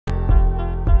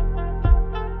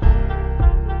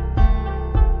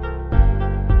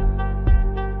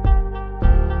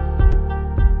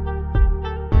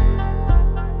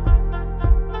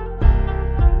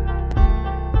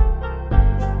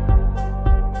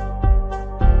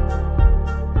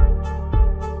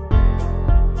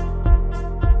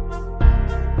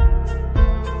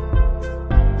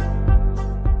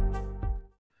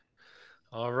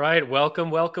right.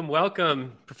 Welcome, welcome,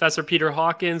 welcome. Professor Peter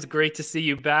Hawkins, great to see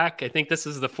you back. I think this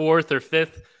is the 4th or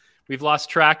 5th. We've lost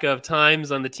track of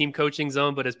times on the Team Coaching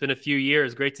Zone, but it's been a few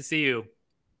years. Great to see you.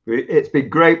 It's been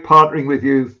great partnering with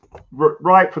you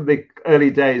right from the early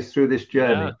days through this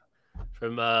journey. Yeah.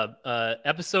 From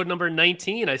episode number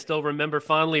 19, I still remember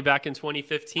fondly back in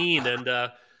 2015,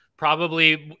 and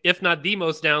probably, if not the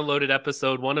most downloaded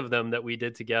episode, one of them that we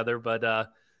did together. But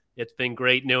it's been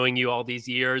great knowing you all these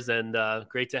years, and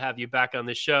great to have you back on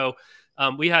the show.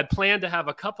 We had planned to have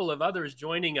a couple of others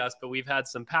joining us, but we've had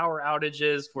some power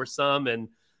outages for some and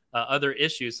other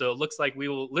issues. So it looks like we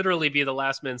will literally be the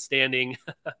last men standing.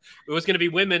 It was going to be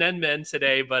women and men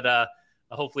today, but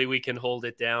hopefully we can hold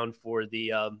it down for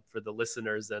the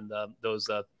listeners and those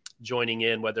joining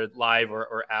in, whether live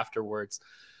or afterwards.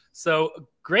 So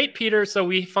great, Peter. So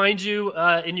we find you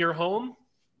in your home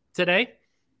today.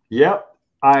 Yep.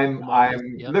 I'm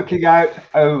looking out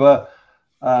over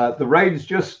the rain's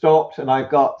just stopped, and I've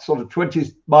got sort of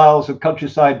 20 miles of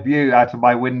countryside view out of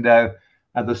my window,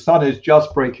 and the sun is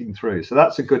just breaking through. So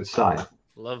that's a good sign.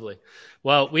 Lovely.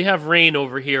 Well, we have rain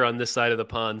over here on this side of the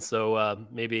pond, so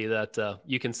maybe that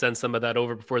you can send some of that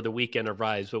over before the weekend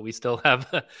arrives, but we still have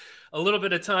a little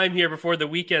bit of time here before the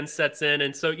weekend sets in.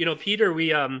 And so, Peter, we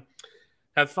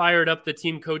have fired up the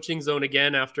Team Coaching Zone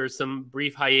again after some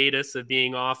brief hiatus of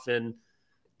being off and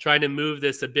trying to move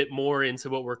this a bit more into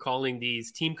what we're calling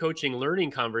these team coaching learning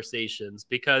conversations.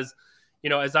 Because,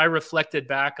 as I reflected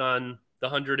back on the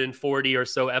 140 or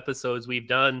so episodes we've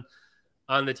done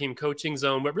on the Team Coaching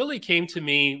Zone, what really came to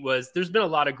me was there's been a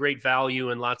lot of great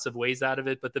value in lots of ways out of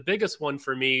it. But the biggest one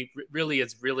for me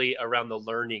is around the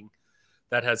learning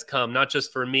that has come, not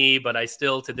just for me, but I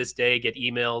still to this day get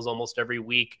emails almost every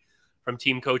week from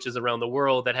team coaches around the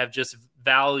world that have just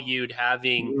valued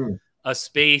having a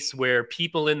space where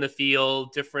people in the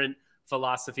field, different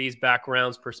philosophies,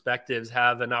 backgrounds, perspectives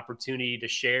have an opportunity to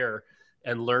share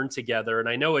and learn together. And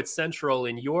I know it's central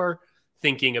in your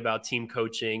thinking about team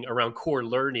coaching around core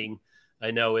learning, I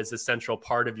know is a central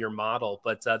part of your model.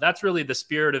 But that's really the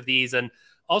spirit of these, and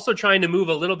also trying to move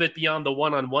a little bit beyond the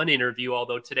one-on-one interview,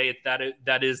 although today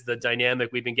that is the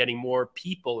dynamic. We've been getting more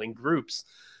people in groups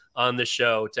on the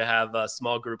show to have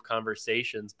small group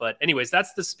conversations. But anyways,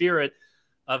 that's the spirit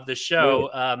of the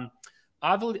show.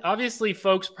 Obviously,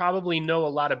 folks probably know a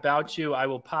lot about you. I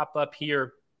will pop up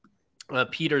here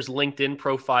Peter's LinkedIn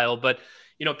profile. But,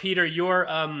 Peter, your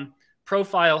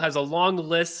profile has a long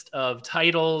list of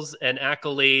titles and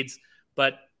accolades.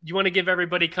 But you want to give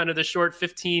everybody kind of the short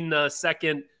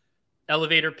 15-second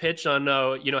elevator pitch on,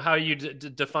 how you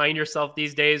define yourself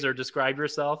these days or describe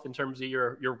yourself in terms of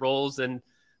your roles and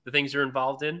the things you're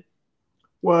involved in?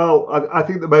 Well, I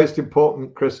think the most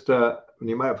important, Krister, and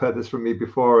you might have heard this from me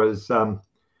before, is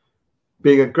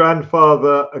being a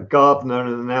grandfather, a gardener,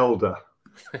 and an elder.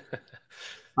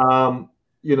 And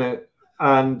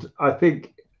I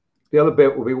think the other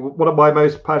bit will be what am I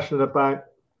most passionate about?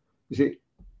 You see,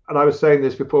 and I was saying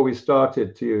this before we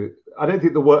started to you, I don't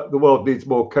think the world needs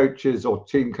more coaches or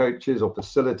team coaches or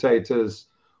facilitators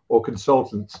or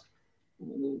consultants.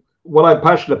 What I'm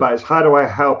passionate about is how do I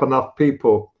help enough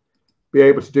people be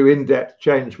able to do in-depth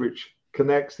change, which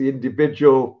connects the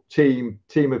individual team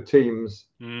of teams,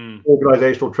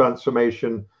 organizational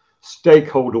transformation,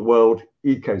 stakeholder world,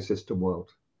 ecosystem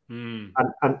world. And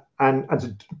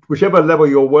whichever level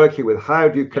you're working with, how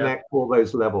do you connect all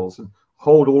those levels and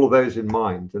hold all of those in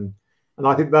mind? And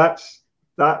I think that's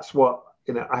what,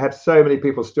 I have so many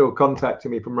people still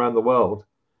contacting me from around the world,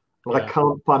 and I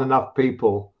can't find enough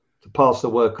people to pass the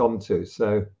work on to.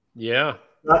 So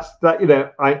that's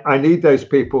that, I need those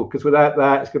people, because without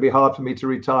that, it's going to be hard for me to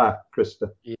retire, Krister.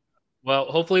 Yeah. Well,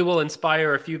 hopefully we'll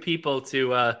inspire a few people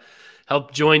to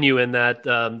help join you in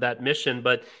that mission.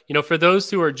 But, for those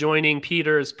who are joining,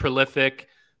 Peter is prolific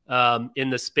in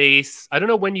the space. I don't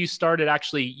know when you started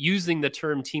actually using the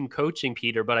term team coaching,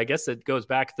 Peter, but I guess it goes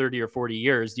back 30 or 40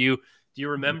 years. Do you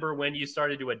remember when you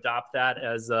started to adopt that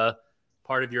as a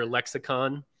part of your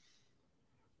lexicon?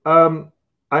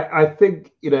 I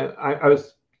think, I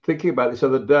was thinking about this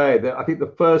other day, that I think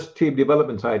the first team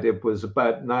development I did was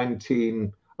about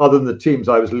other than the teams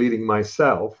I was leading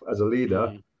myself as a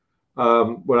leader,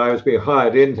 when I was being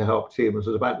hired in to help teams,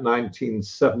 was about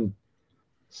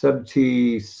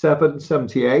 1977,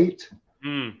 78.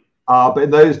 But in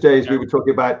those days, we were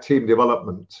talking about team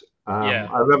development.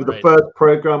 I remember the first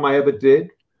program I ever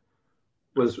did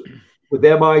was with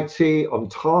MIT on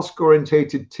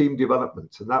task-orientated team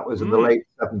development, and that was in the late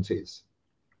 70s.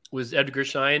 Was Edgar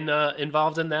Schein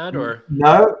involved in that, or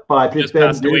no? But I did. Just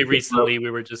passed away recently. We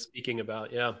were just speaking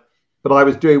about, But I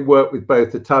was doing work with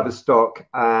both the Tavistock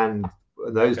and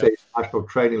in those days, national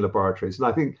training laboratories. And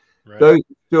I think Right. those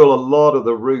are still a lot of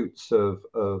the roots of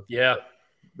Yeah.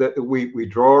 that we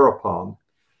draw upon.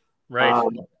 Right.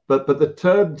 But the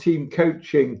term team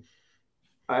coaching,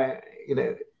 you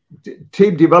know,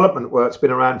 team development work's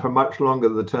been around for much longer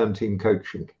than the term team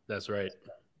coaching. That's right.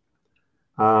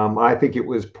 I think it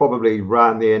was probably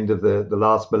around the end of the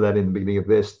last millennium, the beginning of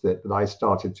this, that I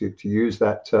started to use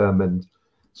that term. And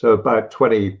so about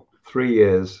 23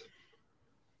 years,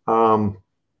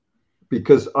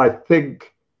 because I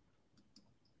think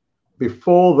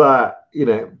before that, you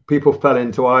know, people fell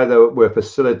into either we're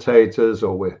facilitators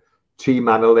or we're team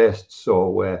analysts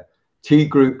or we're T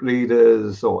group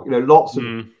leaders or, you know, lots of,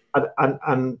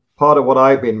 and part of what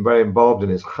I've been very involved in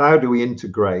is how do we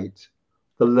integrate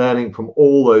the learning from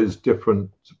all those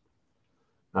different,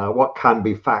 what can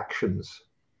be factions,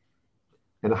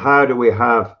 and how do we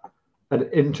have an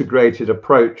integrated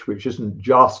approach which isn't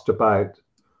just about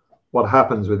what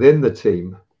happens within the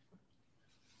team.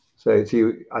 So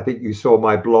I think you saw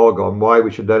my blog on why we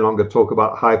should no longer talk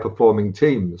about high performing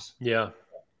teams. Yeah.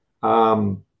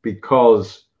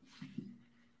 Because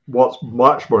what's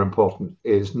much more important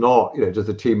is not, you know, does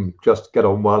the team just get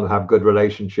on well and have good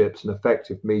relationships and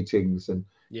effective meetings and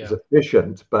is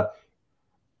efficient, but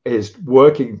is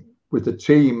working with the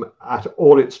team at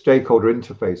all its stakeholder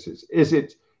interfaces. Is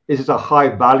it a high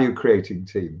value creating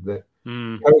team that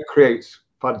creates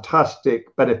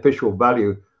fantastic beneficial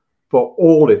value for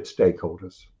all its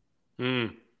stakeholders?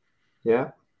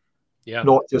 Yeah.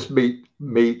 Not just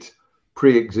meet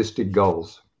pre-existing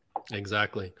goals.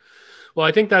 Exactly. Well,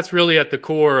 I think that's really at the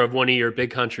core of one of your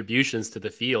big contributions to the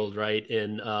field, right?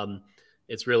 And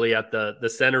it's really at the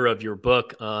center of your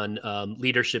book on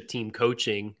leadership team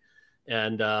coaching.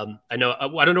 And I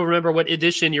don't remember what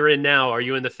edition you're in now. Are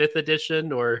you in the 5th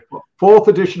edition or 4th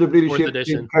edition of leadership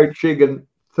team coaching and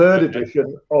 3rd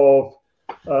edition of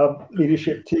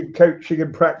leadership team coaching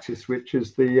and practice, which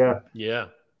is the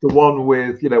one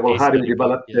with, you know, well, how do we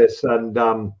develop this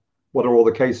and what are all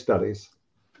the case studies?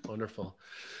 Wonderful.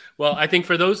 Well, I think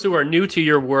for those who are new to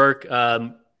your work,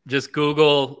 just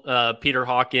Google Peter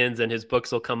Hawkins and his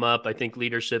books will come up. I think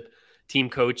leadership team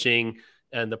coaching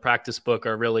and the practice book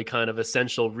are really kind of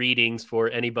essential readings for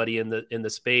anybody in the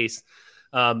space.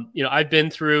 You know, I've been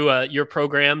through your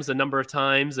programs a number of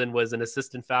times and was an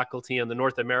assistant faculty on the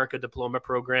North America Diploma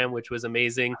program, which was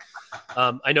amazing.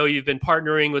 I know you've been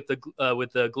partnering with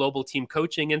the Global Team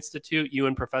Coaching Institute, you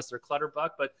and Professor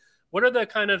Clutterbuck, but what are the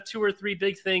kind of 2 or 3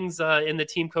 big things in the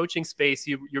team coaching space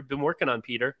you've been working on,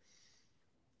 Peter?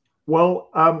 Well,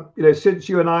 you know, since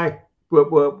you and I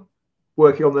were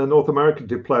working on the North American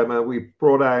diploma, we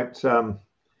brought out,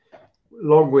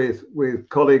 along with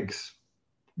colleagues,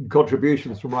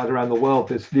 contributions from right around the world,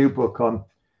 this new book on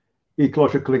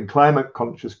ecological and climate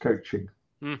conscious coaching,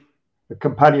 a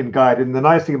companion guide. And the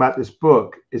nice thing about this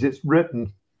book is it's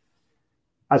written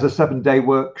as a 7-day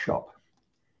workshop.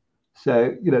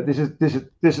 So, you know,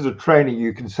 this is a training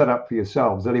you can set up for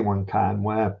yourselves. Anyone can,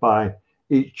 whereby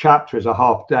each chapter is a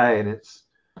half day, and it's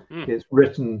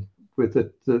written with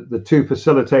the 2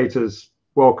 facilitators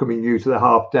welcoming you to the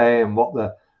half day and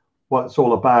what it's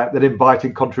all about, then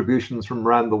inviting contributions from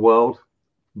around the world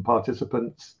from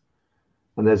participants.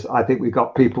 And I think we've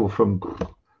got people from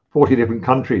 40 different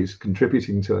countries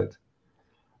contributing to it.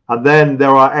 And then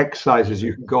there are exercises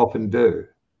you can go off and do.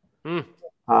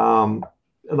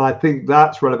 And I think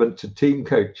that's relevant to team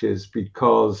coaches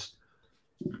because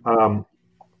the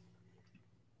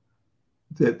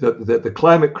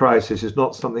climate crisis is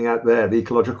not something out there. The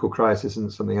ecological crisis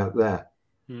isn't something out there.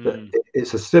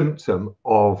 It's a symptom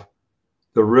of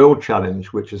the real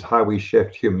challenge, which is how we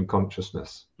shift human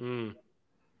consciousness. And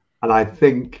I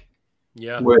think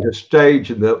we're at a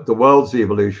stage in the world's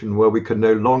evolution where we can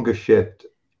no longer shift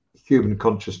human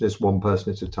consciousness one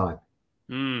person at a time.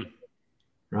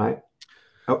 Right?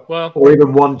 Well, or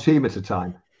even one team at a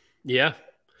time. Yeah.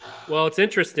 Well, it's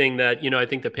interesting that, you know, I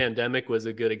think the pandemic was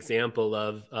a good example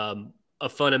of a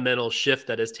fundamental shift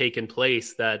that has taken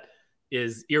place that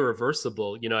is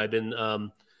irreversible. You know, I've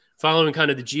been following kind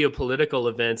of the geopolitical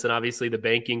events and obviously the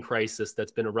banking crisis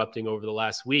that's been erupting over the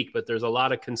last week, but there's a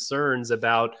lot of concerns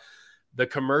about the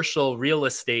commercial real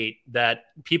estate that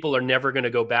people are never going to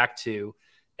go back to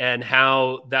and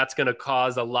how that's going to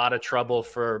cause a lot of trouble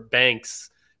for banks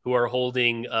who are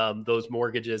holding those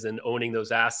mortgages and owning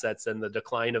those assets and the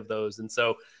decline of those. And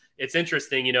so it's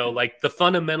interesting, you know, like the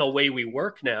fundamental way we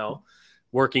work now,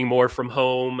 working more from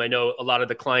home. I know a lot of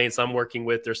the clients I'm working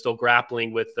with, they're still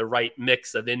grappling with the right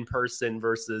mix of in-person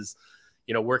versus,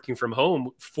 you know, working from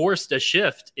home, forced a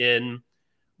shift in,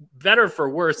 better for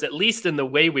worse, at least in the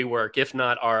way we work, if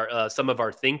not our some of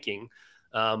our thinking.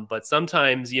 But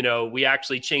sometimes, we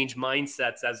actually change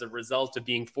mindsets as a result of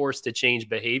being forced to change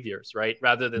behaviors, right?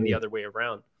 Rather than the other way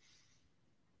around.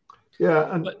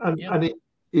 Yeah.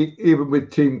 Even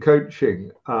with team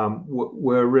coaching,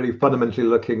 we're really fundamentally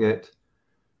looking at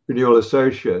Renewal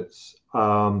Associates,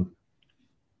 how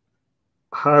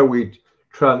we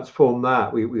transform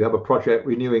that. We have a project,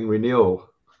 Renewing Renewal,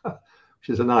 which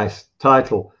is a nice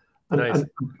title. And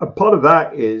a part of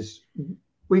that is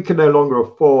we can no longer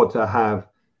afford to have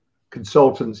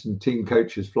consultants and team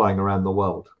coaches flying around the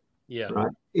world. Yeah.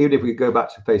 Right. Even if we go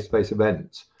back to face-to-face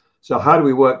events. So how do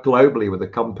we work globally with a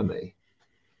company,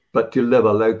 but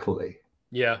deliver locally?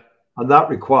 Yeah. And that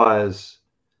requires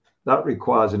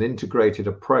an integrated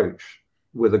approach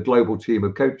with a global team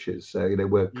of coaches. So,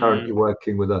 we're currently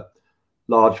working with a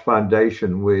large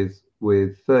foundation with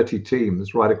 30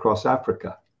 teams right across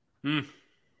Africa,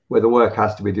 where the work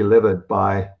has to be delivered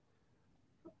by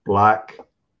Black,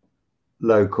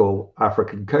 local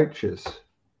African coaches.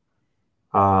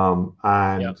 We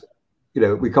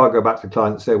can't go back to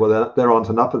clients and say, well, there aren't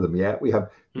enough of them yet. We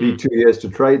need 2 years to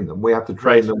train them. We have to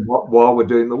train them while we're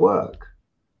doing the work.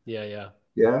 Yeah.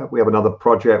 We have another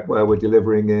project where we're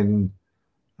delivering in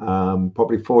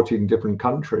probably 14 different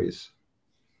countries.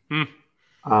 And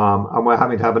we're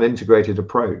having to have an integrated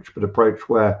approach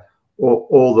where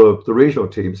all the regional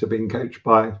teams are being coached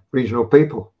by regional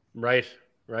people. Right.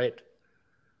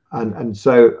 And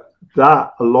so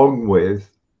that, along with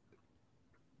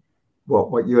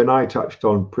what you and I touched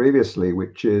on previously,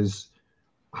 which is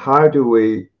how do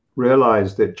we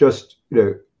realize that just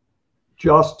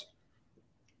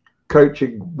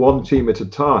coaching one team at a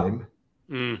time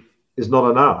is not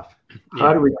enough.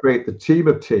 How do we create the team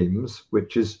of teams,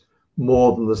 which is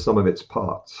more than the sum of its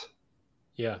parts?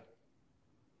 Yeah.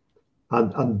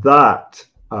 And that,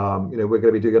 we're going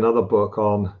to be doing another book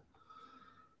I'm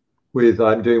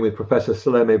doing with Professor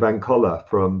Salome Van Coller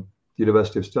from the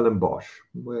University of Stellenbosch,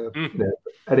 where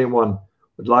anyone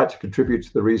would like to contribute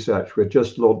to the research. We're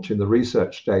just launching the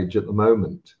research stage at the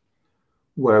moment,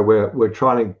 where we're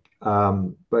trying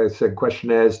to both send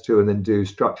questionnaires to and then do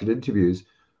structured interviews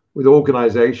with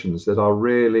organizations that are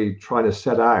really trying to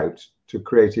set out to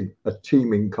creating a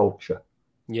teaming culture.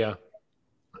 Yeah.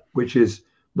 Which is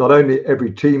not only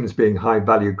every team's being high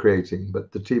value creating,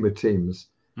 but the team of teams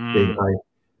being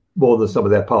more than the sum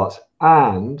of their parts,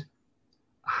 and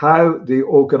how the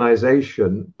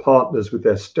organization partners with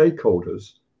their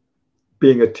stakeholders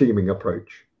being a teaming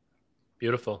approach.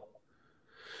 Beautiful.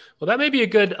 Well, that may be a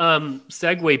good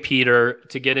segue, Peter,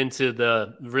 to get into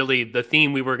the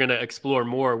theme we were going to explore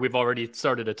more. We've already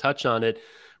started to touch on it,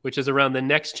 which is around the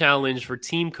next challenge for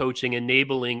team coaching,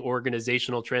 enabling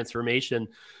organizational transformation.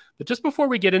 But just before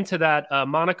we get into that,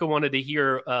 Monica wanted to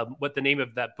hear what the name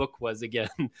of that book was again,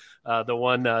 the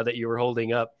one that you were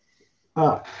holding up.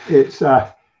 It's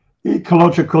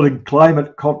Ecological and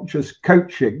Climate Conscious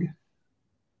Coaching.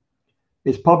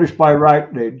 It's published by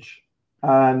Routledge,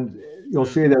 and you'll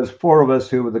see there's 4 of us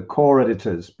who were the core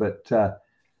editors, but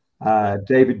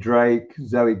David Drake,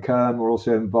 Zoe Kern were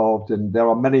also involved, and there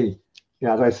are many,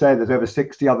 as I say, there's over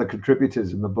 60 other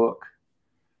contributors in the book.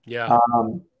 Yeah.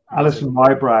 Alison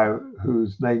Wybrow,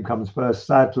 whose name comes first,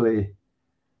 sadly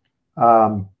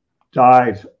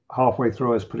died halfway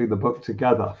through us putting the book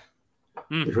together,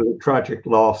 which was a tragic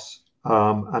loss,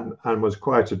 and was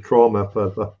quite a trauma for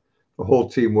the whole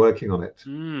team working on it.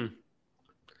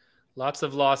 Lots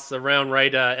of loss around,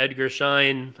 right? Edgar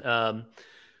Schein,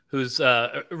 whose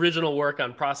original work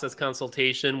on process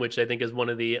consultation, which I think is one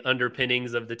of the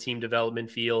underpinnings of the team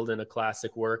development field and a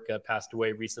classic work, passed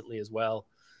away recently as well.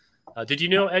 Did you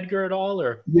know Edgar at all?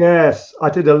 Or yes, I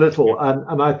did a little,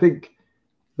 and I think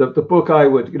the book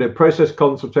process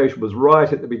consultation was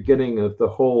right at the beginning of the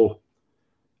whole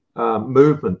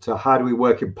movement to how do we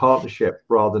work in partnership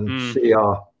rather than see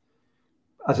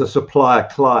as a supplier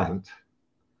client.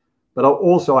 But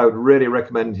also, I would really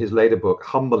recommend his later book,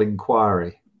 Humble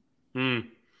Inquiry.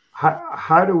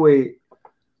 How do we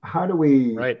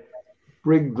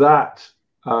bring that?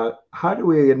 How do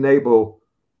we enable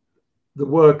the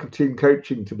work of team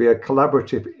coaching to be a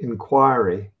collaborative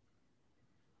inquiry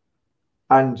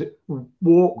and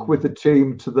walk with the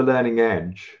team to the learning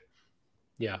edge?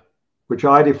 Yeah. Which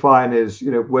I define as,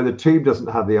 where the team doesn't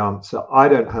have the answer, I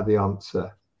don't have the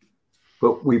answer,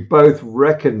 but we both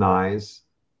recognize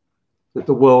that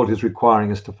the world is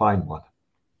requiring us to find one.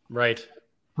 Right.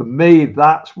 For me,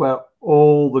 that's where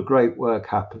all the great work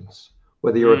happens.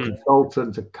 Whether you're a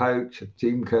consultant, a coach, a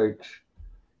team coach,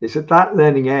 it's at that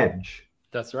learning edge.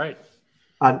 That's right.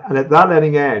 And at that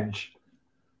learning edge,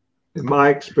 in my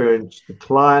experience, the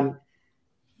client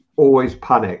always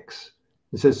panics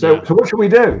and says, so what should we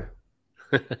do?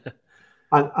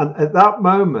 And at that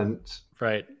moment,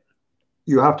 right,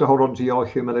 you have to hold on to your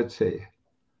humility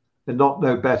and not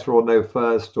know better or know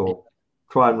first or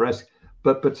try and risk,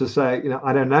 but to say,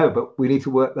 I don't know, but we need to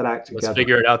work that out together. Let's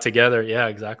figure it out together. Yeah,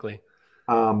 exactly.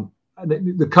 And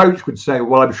the coach would say,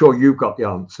 well, I'm sure you've got the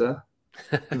answer.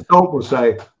 The consultant will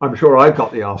say, I'm sure I've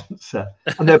got the answer.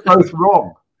 And they're both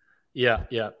wrong. Yeah,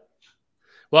 yeah.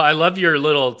 Well, I love your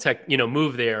little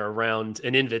move there around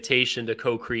an invitation to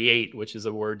co-create, which is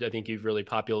a word I think you've really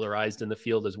popularized in the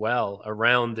field as well,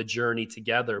 around the journey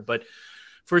together. But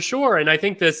for sure, and I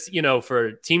think this,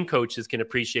 for team coaches can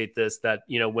appreciate this, that,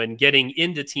 when getting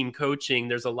into team coaching,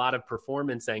 there's a lot of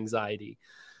performance anxiety.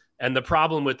 And the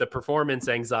problem with the performance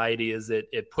anxiety is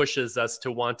it pushes us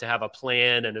to want to have a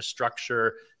plan and a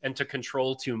structure and to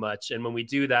control too much. And when we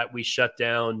do that, we shut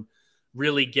down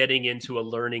really getting into a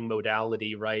learning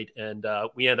modality, right? And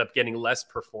we end up getting less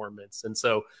performance. And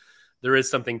so there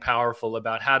is something powerful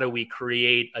about how do we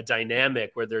create a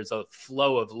dynamic where there's a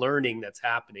flow of learning that's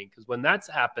happening. Because when that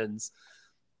happens,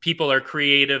 people are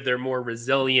creative, they're more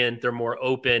resilient, they're more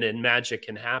open, and magic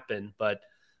can happen. But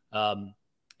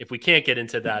if we can't get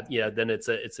into that, then it's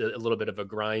a little bit of a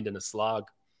grind and a slog.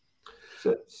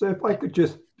 So if I could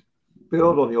just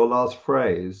build on your last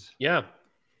phrase. Yeah.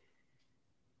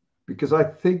 Because I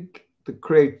think the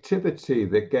creativity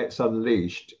that gets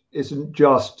unleashed isn't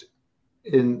just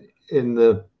in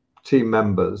the team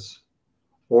members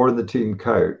or in the team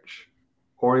coach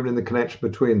or even in the connection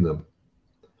between them.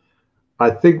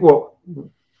 I think what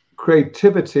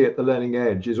creativity at the learning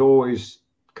edge is always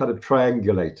kind of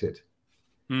triangulated.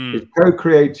 It's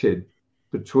co-created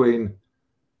between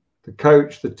the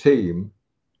coach, the team,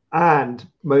 and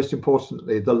most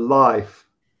importantly, the life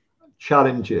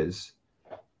challenges,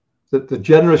 the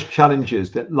generous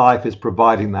challenges that life is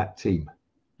providing that team.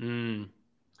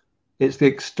 It's the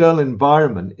external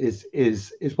environment is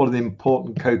one of the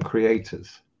important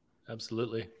co-creators.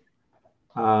 Absolutely.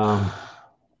 I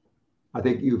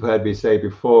think you've heard me say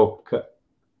before,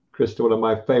 Krister, one of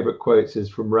my favorite quotes is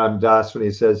from Ram Dass when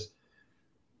he says,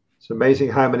 "It's amazing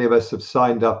how many of us have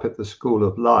signed up at the School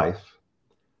of Life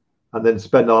and then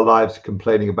spend our lives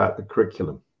complaining about the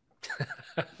curriculum."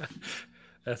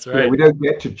 That's right. We don't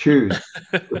get to choose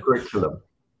the curriculum.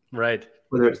 Right.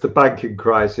 Whether it's the banking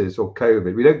crisis or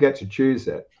COVID, we don't get to choose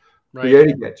it. Right. We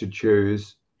only get to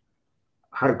choose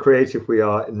how creative we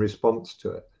are in response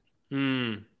to it.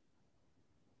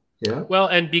 Yeah. Well,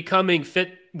 and becoming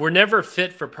fit, we're never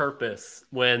fit for purpose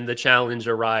when the challenge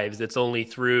arrives. It's only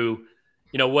through,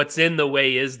 what's in the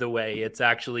way is the way. It's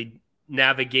actually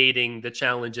navigating the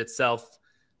challenge itself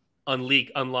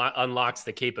unlocks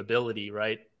the capability,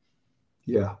 right?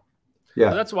 Yeah.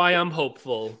 Yeah. So that's why I'm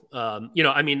hopeful.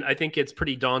 I think it's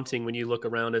pretty daunting when you look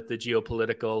around at the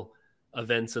geopolitical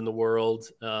events in the world.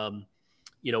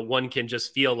 One can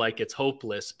just feel like it's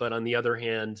hopeless, but on the other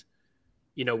hand,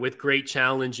 with great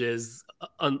challenges,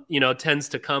 tends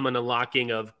to come an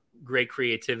unlocking of great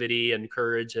creativity and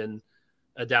courage and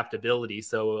adaptability.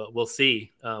 So we'll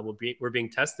see. We're being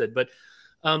tested. But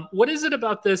what is it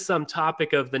about this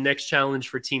topic of the next challenge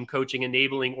for team coaching,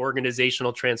 enabling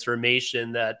organizational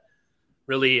transformation, that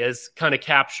really is kind of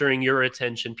capturing your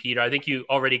attention, Peter? I think you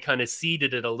already kind of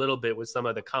seeded it a little bit with some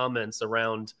of the comments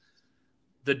around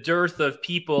the dearth of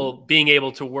people being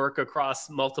able to work across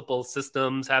multiple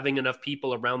systems, having enough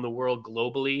people around the world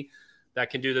globally that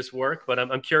can do this work. But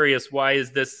I'm curious, why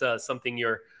is this something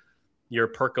you're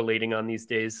percolating on these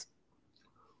days?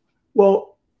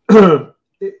 Well,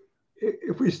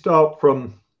 if we start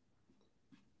from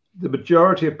the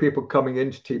majority of people coming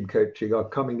into team coaching are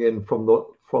coming in from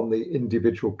the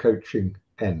individual coaching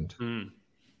end.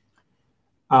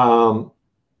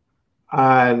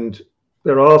 And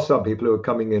there are some people who are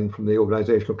coming in from the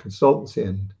organizational consultancy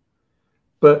end.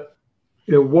 But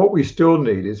what we still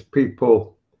need is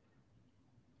people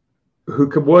who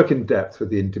can work in depth with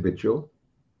the individual,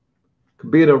 can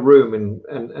be in a room and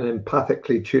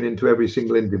empathically tune into every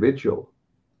single individual,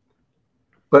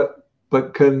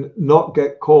 but can not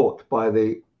get caught by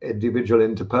the individual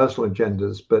interpersonal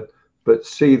agendas, but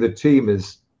see the team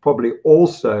as probably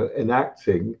also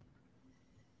enacting,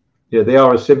 they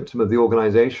are a symptom of the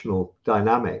organizational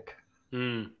dynamic,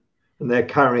 and they're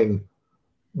carrying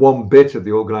one bit of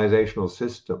the organizational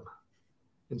system.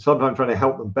 And sometimes trying to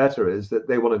help them better is that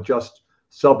they want to just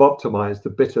sub-optimize the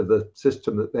bit of the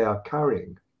system that they are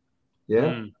carrying.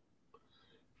 Yeah.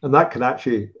 And that can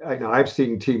actually, I've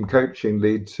seen team coaching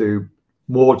lead to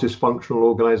more dysfunctional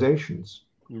organizations.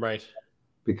 Right.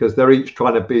 Because they're each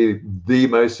trying to be the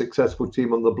most successful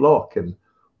team on the block and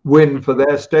win for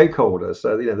their stakeholders.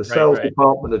 So, the sales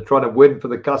department are trying to win for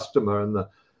the customer, and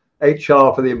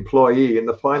HR for the employee and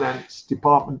the finance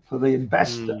department for the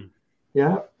investor.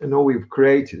 Yeah. And all we've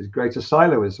created is greater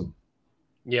siloism.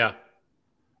 Yeah.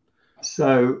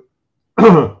 So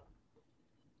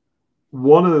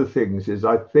one of the things is,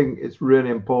 I think it's really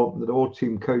important that all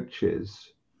team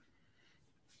coaches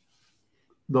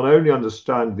not only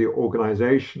understand the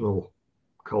organizational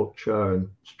culture and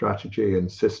strategy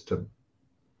and system,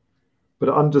 but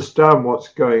understand what's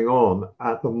going on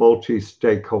at the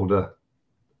multi-stakeholder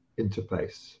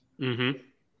interface.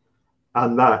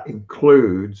 And that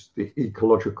includes the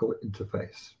ecological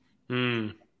interface.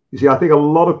 You see, I think a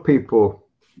lot of people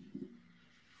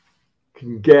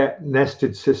can get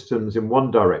nested systems in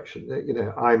one direction. You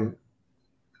know,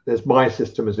 there's my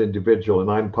system as an individual, and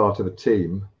I'm part of a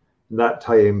team, and that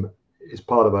team is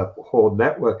part of a whole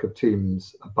network of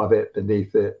teams above it,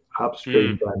 beneath it,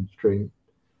 upstream, downstream.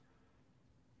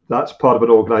 That's part of an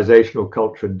organizational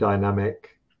culture and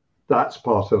dynamic. That's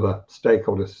part of a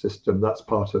stakeholder system. That's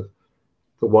part of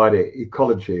the wider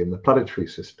ecology and the planetary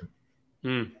system.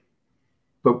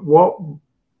 But what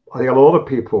I think a lot of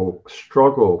people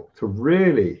struggle to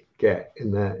really get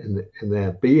in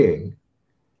their being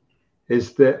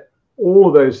is that all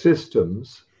of those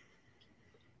systems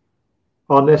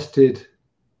are nested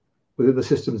within the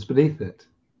systems beneath it.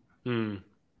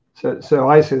 So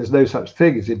I say there's no such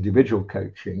thing as individual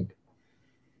coaching,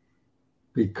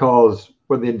 because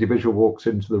when the individual walks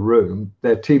into the room,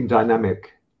 their team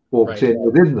dynamic walks in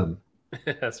within them.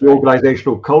 That's the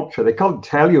organizational culture, they can't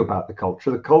tell you about the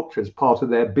culture. The culture is part of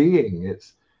their being. It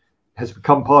has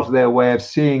become part of their way of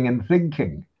seeing and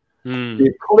thinking. The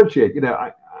ecology, you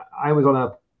know, I was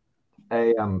on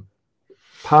a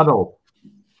panel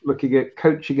looking at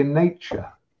coaching in nature,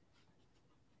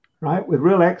 right, with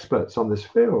real experts on this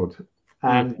field.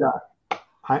 And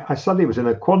I suddenly was in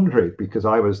a quandary because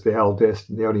I was the eldest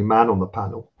and the only man on the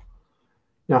panel.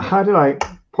 Now, how did I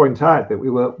point out that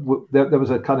there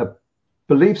was a kind of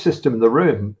belief system in the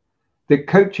room that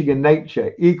coaching in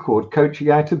nature equaled coaching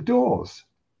out of doors?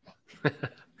 You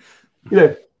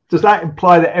know, does that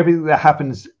imply that everything that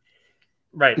happens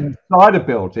inside a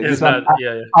building is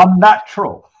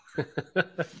unnatural?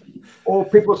 Or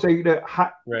people say, you know,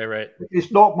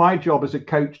 it's not my job as a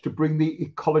coach to bring the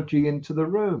ecology into the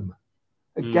room.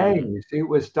 Again, you see,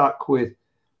 we're stuck with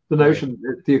the notion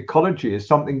that the ecology is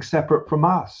something separate from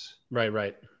us.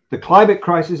 The climate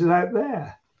crisis is out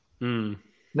there.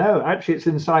 No, actually, it's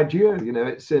inside you. You know,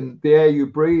 it's in the air you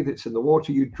breathe. It's in the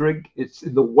water you drink. It's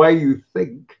in the way you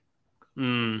think.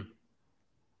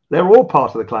 They're all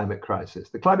part of the climate crisis.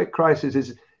 The climate crisis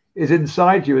is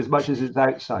inside you as much as it's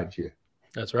outside you.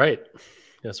 That's right.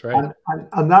 That's right.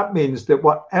 And that means that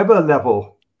whatever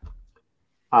level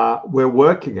we're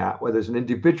working at, whether it's an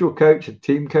individual coach, a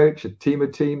team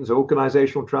of teams,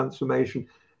 organizational transformation,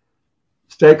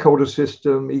 stakeholder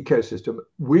system, ecosystem,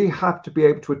 we have to be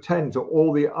able to attend to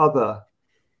all the other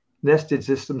nested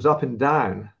systems up and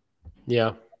down.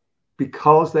 Yeah.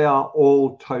 Because they are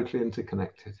all totally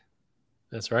interconnected.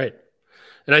 That's right.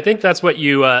 And I think that's what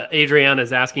you, Adriana,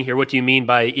 is asking here. What do you mean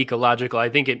by ecological? I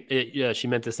think she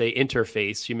meant to say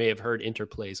interface. She may have heard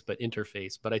interplace, but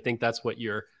interface. But I think that's what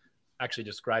you're actually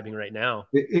describing right now.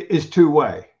 It is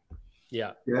two-way.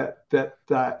 Yeah. Yeah.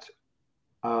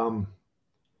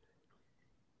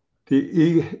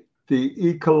 The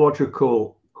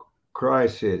ecological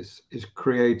crisis is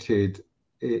created,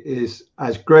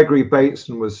 as Gregory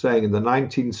Bateson was saying in the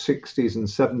 1960s and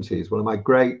 70s, one of my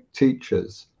great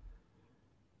teachers,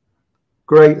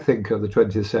 great thinker of the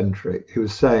 20th century, who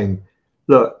was saying,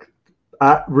 look,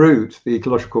 at root, the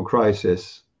ecological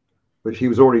crisis, which he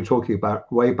was already talking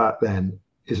about way back then,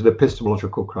 is an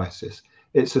epistemological crisis.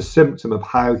 It's a symptom of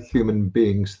how human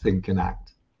beings think and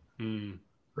act.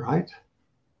 Right?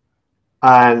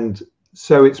 And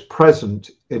so it's present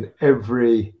in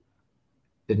every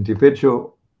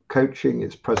individual coaching,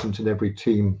 it's present in every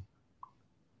team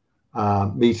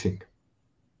meeting.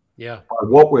 Yeah.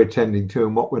 What we're attending to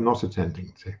and what we're not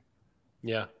attending to.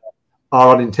 Yeah.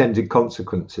 Are unintended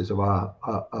consequences of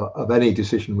of any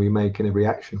decision we make and every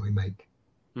action we make.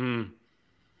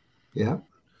 Yeah.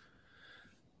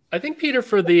 I think, Peter,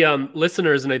 for the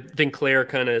listeners, and I think Claire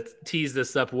kind of teased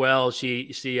this up well,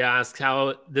 she asked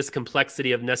how this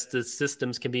complexity of nested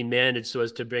systems can be managed so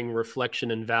as to bring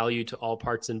reflection and value to all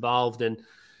parts involved. And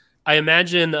I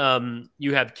imagine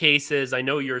you have cases. I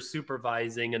know you're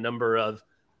supervising a number of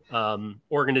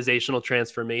organizational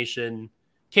transformation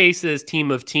cases,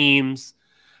 team of teams.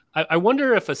 I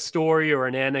wonder if a story or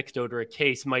an anecdote or a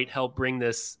case might help bring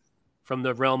this from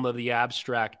the realm of the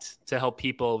abstract to help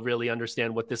people really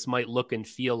understand what this might look and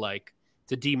feel like,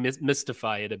 to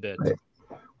demystify it a bit. Right.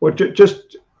 Well,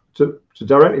 just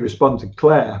directly respond to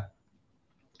Claire,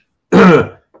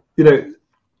 you know,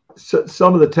 so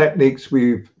some of the techniques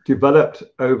we've developed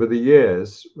over the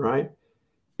years, right,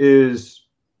 is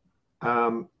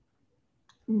I'm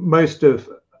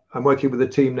working with a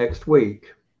team next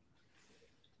week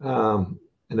in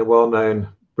a well-known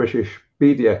British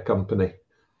media company,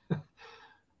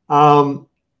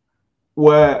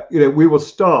 where, you know, we will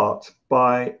start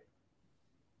by,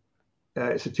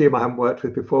 it's a team I haven't worked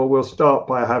with before. We'll start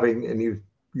by having, and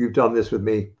you've done this with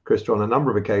me, Krister, on a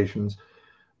number of occasions,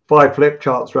 5 flip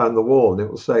charts around the wall, and it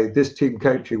will say this team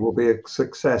coaching will be a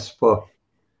success for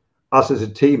us as a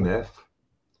team if,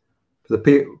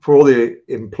 for all the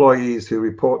employees who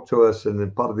report to us and are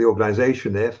part of the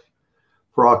organization if,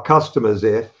 for our customers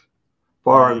if,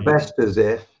 for our investors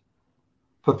if,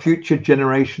 for future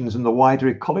generations and the wider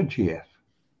ecology if.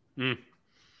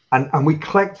 And we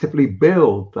collectively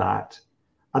build that,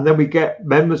 and then we get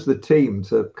members of the team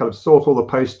to kind of sort all the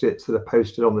post-its that are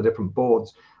posted on the different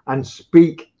boards and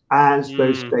speak as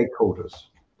those stakeholders.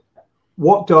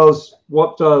 What do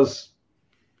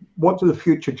the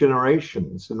future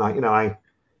generations, and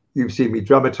you've seen me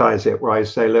dramatize it, where I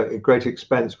say, look, at great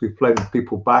expense, we've flown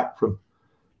people back from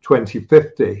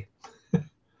 2050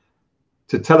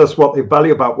 to tell us what they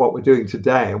value about what we're doing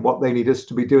today and what they need us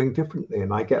to be doing differently.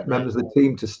 And I get members of the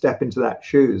team to step into that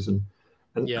shoes and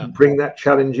bring that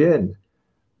challenge in.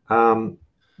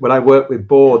 When I work with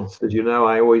boards, as you know,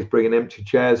 I always bring in empty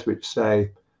chairs which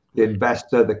say the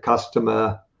investor, the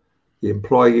customer, the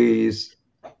employees,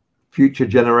 future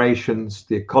generations,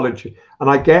 the ecology. And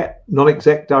I get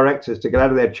non-exec directors to get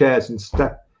out of their chairs and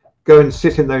go and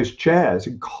sit in those chairs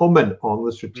and comment on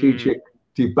the strategic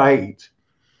debate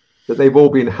that they've all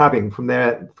been having from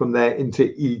their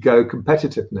inter-ego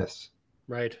competitiveness.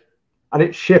 Right. And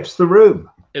it shifts the room.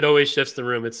 It always shifts the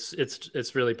room.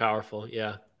 It's really powerful.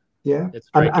 Yeah. Yeah. It's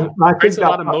great. And it creates a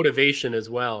lot of motivation as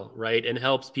well, right? And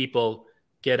helps people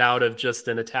get out of just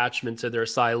an attachment to their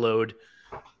siloed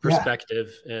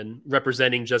perspective and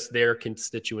representing just their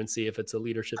constituency if it's a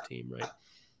leadership team, right?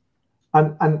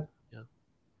 And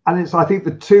it's, I think,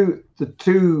 the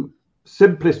two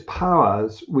simplest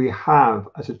powers we have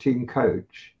as a team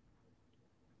coach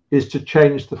is to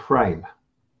change the frame.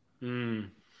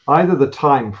 Either the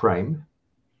time frame,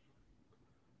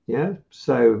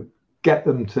 so get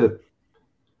them to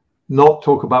not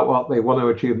talk about what they want to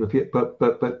achieve in the future,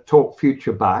 but talk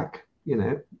future back.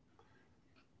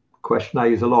 Question I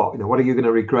use a lot, what are you going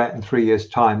to regret in 3 years'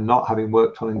 time not having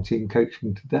worked on in team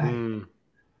coaching today?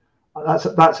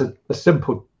 That's a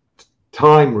simple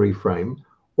time reframe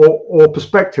or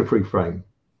perspective reframe.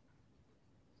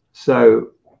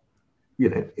 So,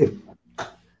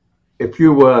 if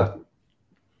you were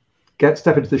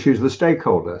step into the shoes of the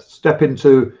stakeholder, step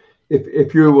into,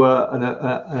 if you were an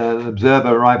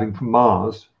observer arriving from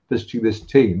Mars visiting this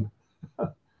team,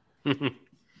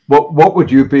 what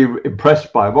would you be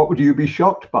impressed by? What would you be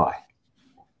shocked by?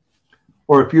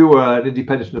 Or if you were an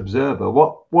independent observer,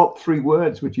 what 3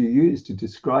 words would you use to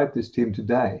describe this team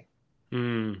today?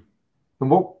 And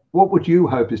what would you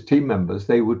hope as team members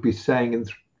they would be saying in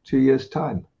 2 years'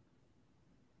 time?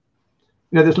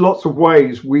 There's lots of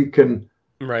ways we can.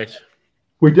 Right.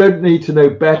 We don't need to know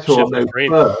better or know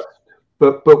first,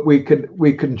 but we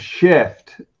can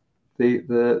shift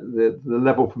the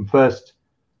level from first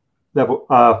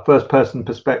person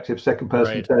perspective, second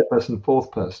person, third person,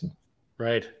 fourth person.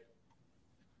 Right.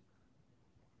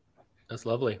 That's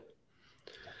lovely.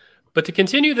 But to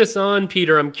continue this on,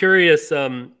 Peter, I'm curious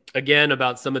again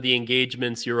about some of the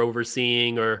engagements you're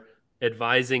overseeing or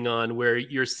advising on where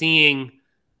you're seeing.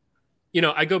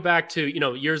 I go back to,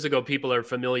 years ago, people are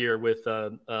familiar with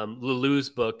Lulu's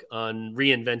book on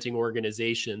reinventing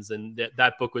organizations. And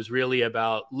that book was really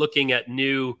about looking at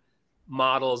new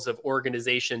models of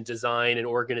organization design and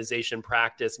organization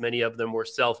practice. Many of them were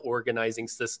self-organizing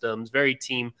systems, very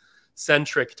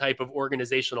team-centric type of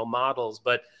organizational models.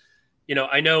 But,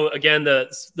 I know, again,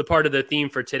 the part of the theme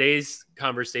for today's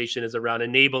conversation is around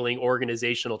enabling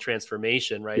organizational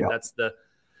transformation, right? Yeah.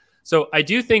 So I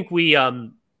do think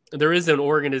there is an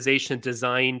organization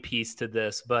design piece to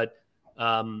this, but,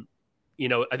 I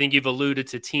think you've alluded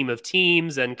to team of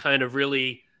teams and kind of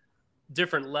really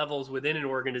different levels within an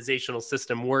organizational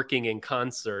system working in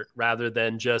concert rather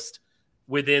than just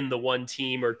within the one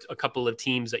team or a couple of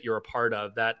teams that you're a part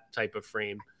of, that type of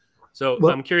frame. So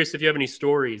I'm curious if you have any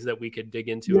stories that we could dig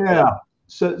into. Yeah.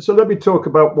 So let me talk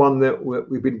about one that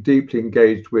we've been deeply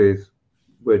engaged with.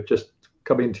 We're just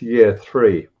coming into year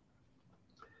 3.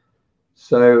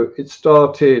 So it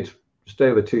started just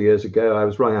over 2 years ago. I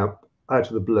was rung out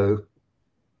of the blue.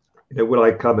 Will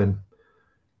I come and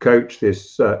coach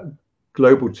this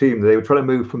global team. They were trying to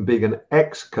move from being an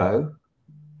exco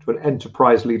to an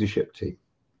enterprise leadership team.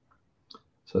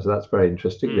 So that's very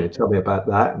interesting. They tell me about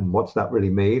that and what's that really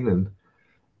mean. And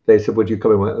they said, would you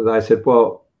come in? And I said,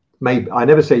 well, maybe. I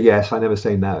never say yes. I never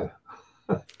say no.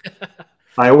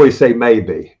 I always say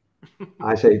maybe.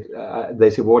 I say, they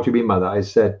said, well, what do you mean by that? I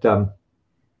said,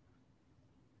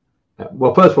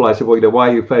 well, first of all, I said, well, you know, why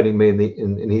are you phoning me?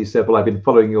 And he said, well, I've been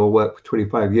following your work for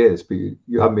 25 years, but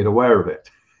you haven't been aware of it.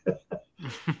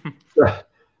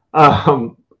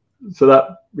 So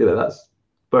that, you know, that's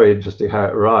very interesting how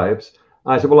it arrives.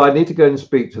 I said, well, I need to go and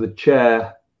speak to the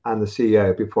chair and the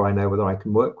CEO before I know whether I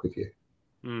can work with you.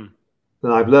 And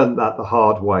I've learned that the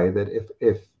hard way, that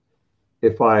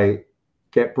if I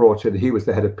get brought in, he was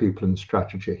the head of people and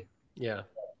strategy. Yeah.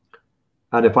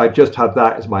 And if I just have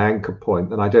that as my anchor point,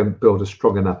 then I don't build a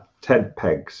strong enough tent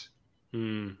pegs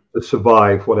to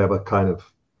survive whatever kind of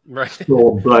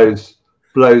storm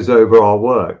blows over our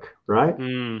work, right?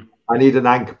 I need an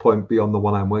anchor point beyond the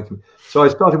one I'm working with. So I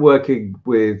started working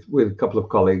with a couple of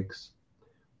colleagues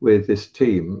with this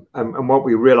team. And what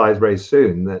we realized very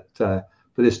soon, that for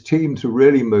this team to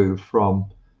really move from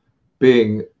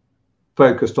being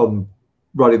focused on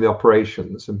running the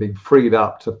operations and being freed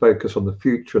up to focus on the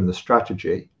future and the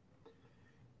strategy,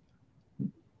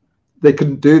 they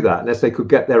couldn't do that unless they could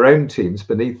get their own teams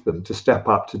beneath them to step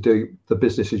up to do the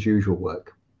business as usual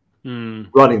work,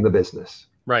 running the business,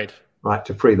 right,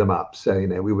 to free them up. So, you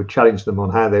know, we would challenge them on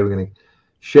how they were going to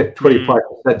shift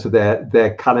 25% of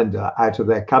their calendar out of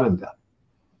their calendar,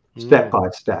 step by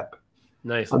step.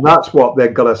 Nice. And that's what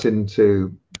then got us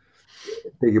into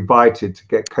being invited to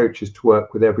get coaches to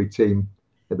work with every team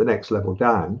at the next level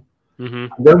down. And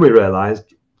then we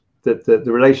realized that the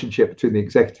relationship between the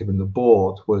executive and the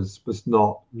board was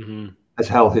not as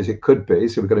healthy as it could be.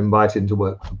 So we got invited to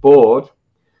work with the board.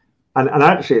 And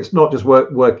actually, it's not just work.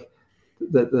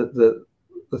 The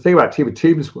thing about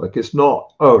teams work, it's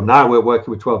not, oh, now we're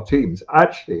working with 12 teams.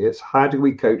 Actually, it's how do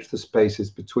we coach the spaces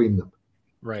between them?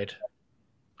 Right.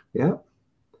 Yeah.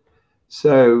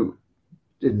 So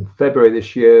in February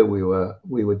this year, we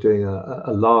were doing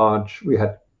a large, we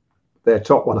had their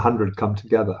top 100 come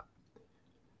together.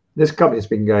 This company's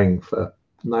been going for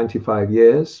 95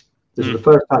 years. This is the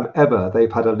first time ever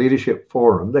they've had a leadership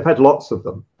forum. They've had lots of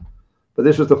them, but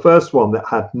this was the first one that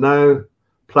had no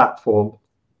platform,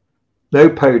 no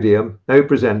podium, no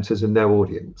presenters, and no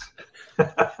audience.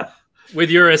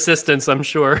 With your assistance, I'm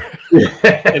sure,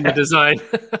 in the design.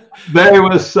 They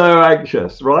were so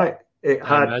anxious, right?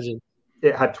 I imagine.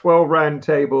 It had 12 round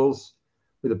tables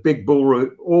with a big bull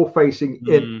ring, all facing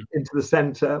into the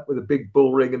center with a big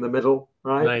bull ring in the middle,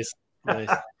 right? Nice.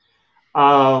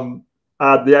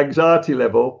 The anxiety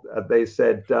level, they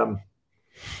said,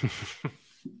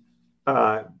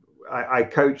 I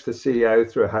coached the CEO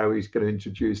through how he's going to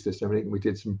introduce this and everything. We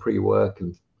did some pre-work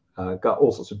and got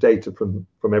all sorts of data from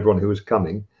everyone who was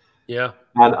coming. Yeah.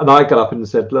 And I got up and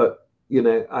said, look, you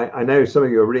know, I know some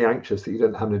of you are really anxious that you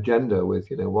don't have an agenda with,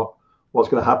 you know, what's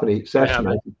going to happen each session.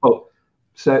 I said, well,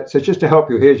 so just to help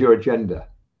you, here's your agenda.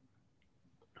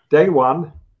 Day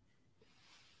one,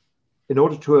 in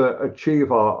order to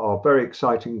achieve our very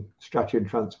exciting strategy and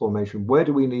transformation, where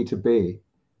do we need to be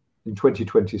in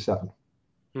 2027?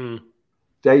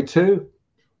 Day two,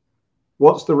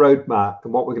 what's the roadmap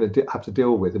and what we're going to have to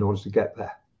deal with in order to get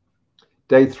there?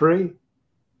 Day three,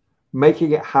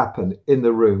 making it happen in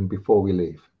the room before we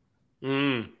leave.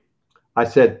 I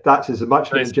said, that's as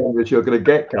much of an agenda as you're going to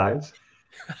get, guys.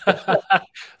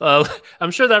 Well,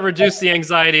 I'm sure that reduced the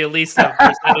anxiety at least a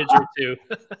percentage or two.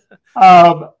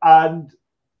 And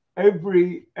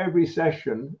every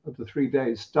session of the 3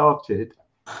 days started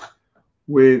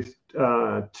with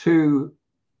 2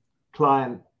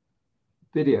 client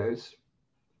videos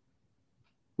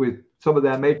with some of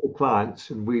their major clients,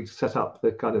 and we'd set up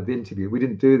the kind of interview. We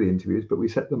didn't do the interviews, but we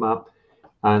set them up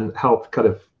and helped kind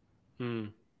of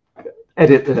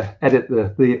edit them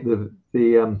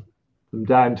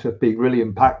down to being really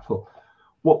impactful.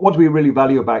 What do we really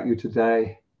value about you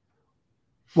today?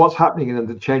 What's happening in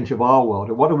the change of our world,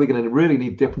 and what are we going to really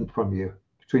need different from you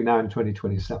between now and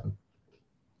 2027,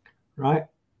 right?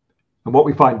 And what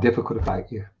we find difficult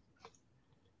about you.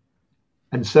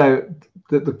 And so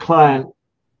the client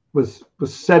was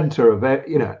center of it,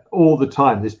 you know, all the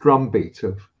time, this drumbeat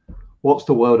of what's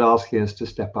the world asking us to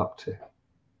step up to.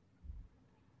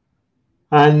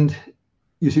 And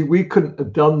you see, we couldn't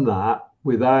have done that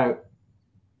without,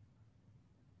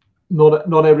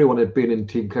 not everyone had been in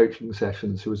team coaching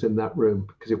sessions who was in that room,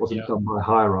 because it wasn't done by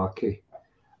hierarchy.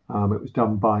 It was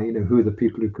done by, you know, who are the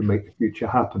people who can make the future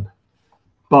happen.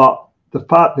 But the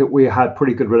fact that we had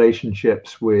pretty good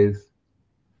relationships with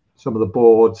some of the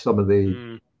boards, some of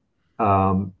the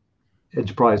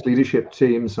enterprise leadership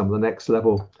teams, some of the next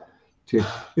level teams.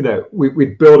 You know,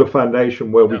 we'd build a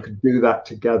foundation where we could do that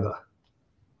together.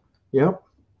 Yeah.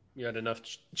 You had enough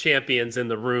champions in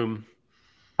the room.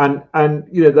 And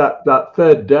you know, that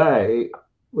third day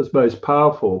was most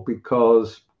powerful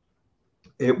because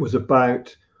it was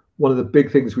about, one of the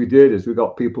big things we did is we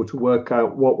got people to work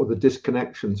out what were the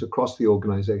disconnections across the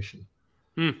organization.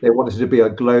 They wanted to be a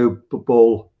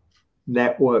global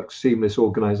network, seamless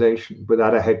organization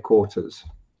without a headquarters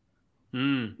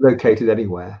located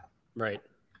anywhere. Right.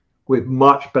 With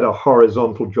much better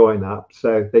horizontal join up,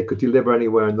 so they could deliver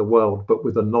anywhere in the world, but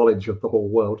with a knowledge of the whole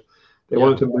world. They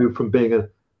wanted to move from being a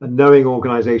knowing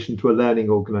organization to a learning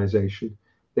organization.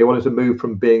 They wanted to move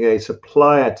from being a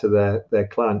supplier to their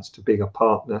clients to being a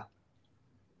partner.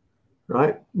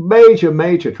 Right?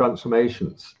 Major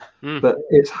transformations. But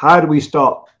it's how do we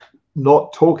start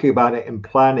not talking about it and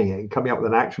planning it and coming up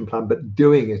with an action plan, but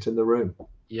doing it in the room.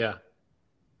 Yeah.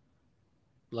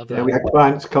 Love that. You know, we had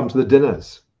clients come to the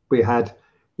dinners. We had,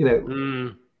 you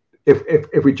know,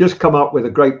 if we just come up with a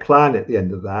great plan at the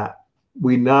end of that,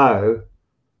 we know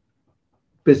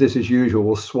business as usual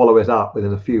will swallow it up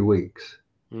within a few weeks.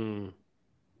 We'll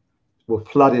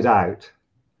flood it out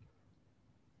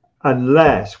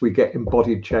unless we get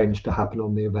embodied change to happen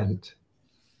on the event.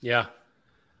 Yeah.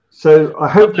 So I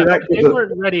hope that they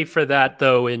weren't ready for that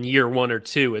though in year 1 or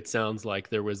 2. It sounds like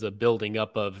there was a building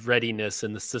up of readiness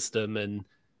in the system and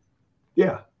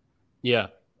yeah.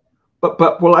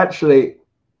 But well, actually,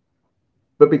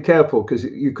 but be careful, because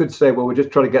you could say, well, we're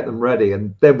just trying to get them ready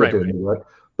and then we're doing the work.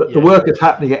 But the work is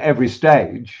happening at every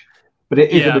stage. But it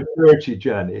is a maturity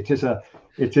journey. It is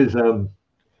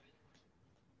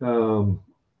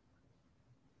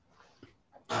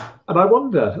and I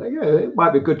wonder, it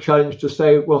might be a good challenge to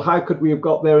say, well, how could we have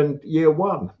got there in year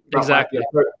 1? Exactly.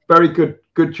 Very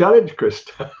good challenge,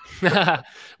 Krister.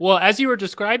 Well, as you were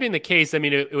describing the case, I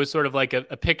mean, it was sort of like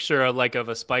a picture of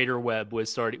a spider web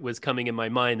was coming in my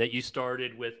mind, that you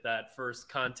started with that first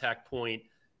contact point,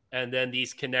 and then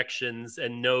these connections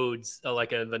and nodes,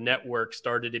 like a network,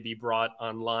 started to be brought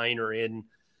online or in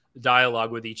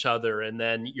dialogue with each other, and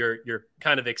then you're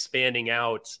kind of expanding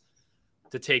out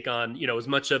to take on, you know, as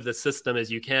much of the system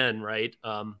as you can, right?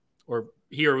 Or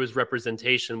here was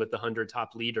representation with the 100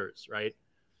 top leaders, right?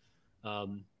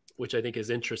 Which I think is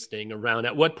interesting. Around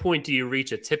at what point do you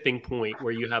reach a tipping point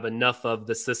where you have enough of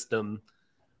the system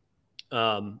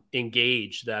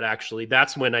engaged that actually,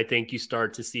 that's when I think you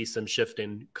start to see some shift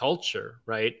in culture,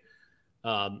 right?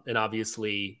 And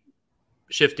obviously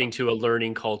shifting to a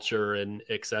learning culture and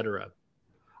et cetera.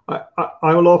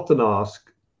 I will often ask,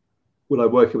 when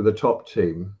I'm working with a top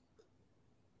team,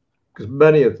 because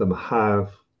many of them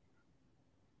have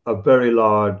a very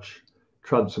large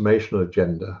transformational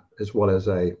agenda as well as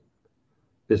a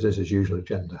business as usual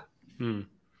agenda. And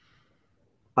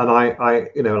I,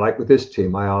 you know, like with this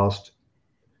team, I asked,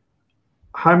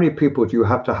 how many people do you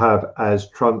have to have as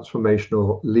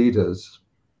transformational leaders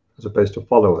as opposed to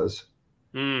followers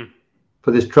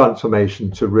for this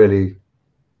transformation to really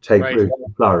take root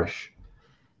and flourish?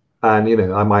 And, you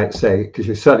know, I might say, because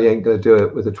you certainly ain't going to do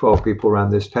it with the 12 people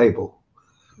around this table.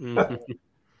 Not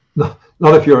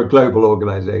if you're a global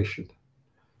organization.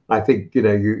 I think, you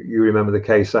know, you remember the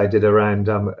case I did around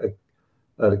a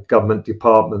government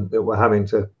department that were having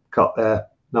to cut their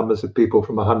numbers of people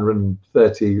from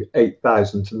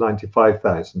 138,000 to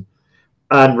 95,000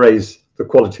 and raise the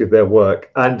quality of their work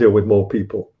and deal with more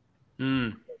people.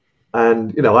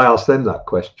 And, you know, I asked them that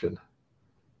question.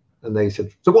 And they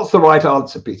said, so what's the right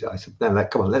answer, Peter? I said, no,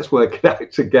 come on, let's work it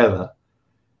out together.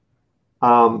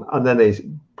 And then they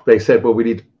said, well, we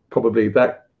need probably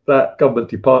that government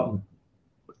department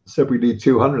said we need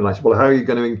 200. And I said, well, how are you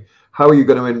going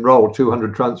to enroll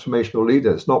 200 transformational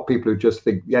leaders? Not people who just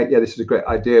think, yeah, this is a great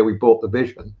idea, we bought the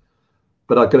vision,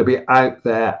 but are going to be out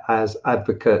there as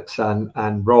advocates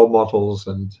and role models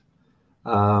and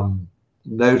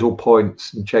nodal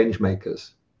points and change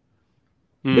makers.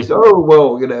 They said, oh,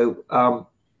 well, you know,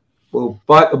 we'll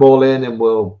invite them all in and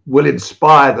we'll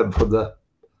inspire them from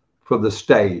the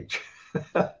stage.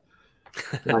 I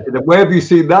said, where have you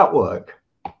seen that work?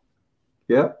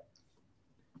 Yeah.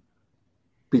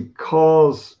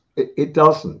 Because it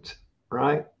doesn't,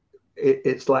 right?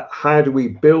 It's like, how do we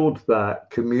build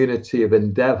that community of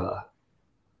endeavor,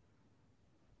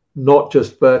 not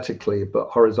just vertically, but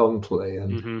horizontally?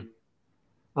 And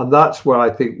that's where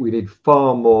I think we need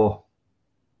far more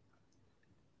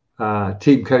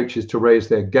team coaches to raise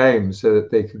their game so that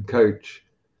they can coach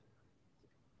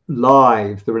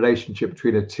live the relationship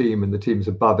between a team and the teams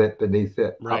above it, beneath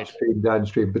it, upstream,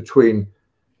 downstream, between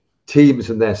teams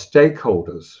and their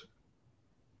stakeholders.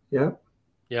 Yeah.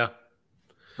 Yeah.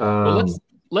 Well,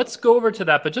 let's go over to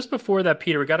that. But just before that,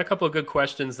 Peter, we got a couple of good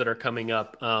questions that are coming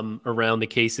up around the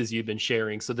cases you've been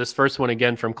sharing. So this first one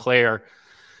again from Claire,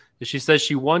 she says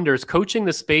she wonders, coaching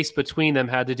the space between them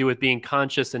had to do with being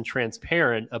conscious and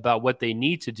transparent about what they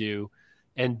need to do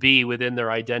and be within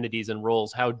their identities and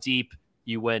roles. How deep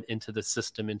you went into the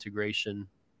system integration?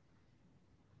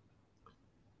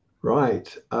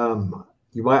 Right.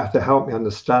 You might have to help me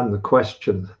understand the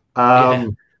question.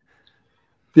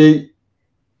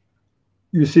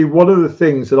 You see, one of the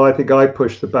things that I think I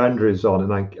push the boundaries on,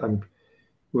 and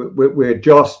we're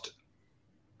just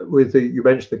with you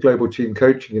mentioned the Global Team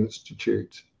Coaching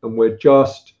Institute, and we're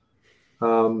just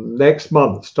next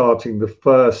month starting the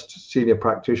first senior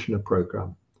practitioner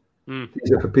program.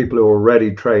 These are for people who are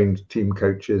already trained team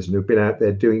coaches and who've been out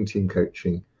there doing team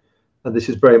coaching. And this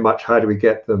is very much how do we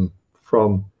get them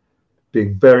from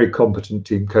being very competent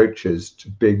team coaches to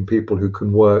being people who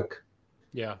can work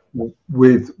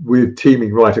with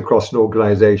teaming right across an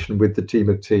organization with the team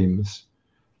of teams,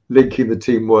 linking the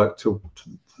teamwork to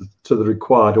the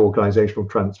required organizational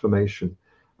transformation,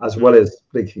 as well as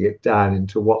linking it down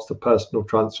into what's the personal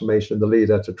transformation in the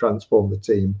leader to transform the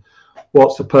team,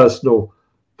 what's the personal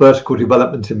vertical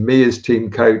development in me as team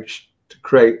coach to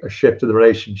create a shift in the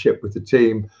relationship with the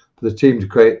team, for the team to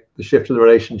create the shift in the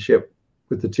relationship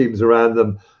with the teams around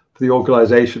them, for the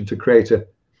organization to create a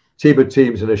team of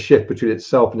teams and a shift between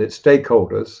itself and its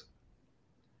stakeholders,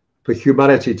 for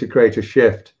humanity to create a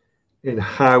shift in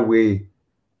how we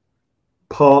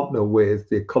partner with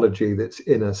the ecology that's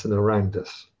in us and around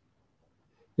us.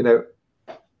 You know,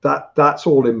 that's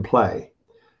all in play.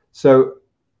 So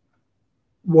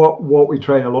what we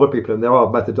train a lot of people, and there are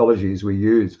methodologies we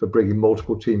use for bringing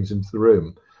multiple teams into the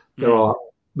room. There are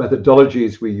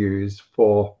methodologies we use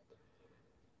for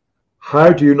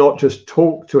how do you not just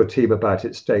talk to a team about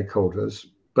its stakeholders,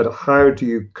 but how do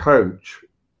you coach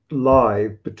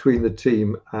live between the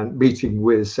team and meeting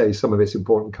with, say, some of its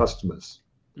important customers,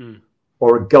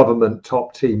 or a government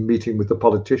top team meeting with the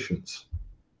politicians.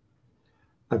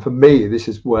 And for me, this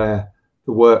is where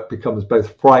the work becomes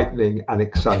both frightening and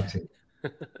exciting.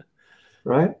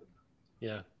 Right?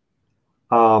 Yeah.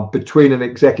 Between an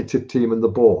executive team and the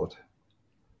board.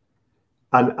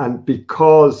 And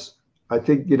because I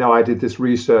think, you know, I did this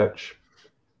research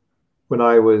when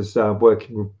I was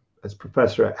working as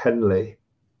professor at Henley,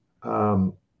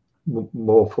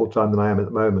 more full-time than I am at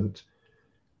the moment,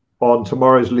 on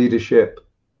tomorrow's leadership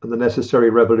and the necessary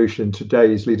revolution in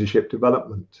today's leadership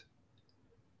development.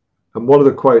 And one of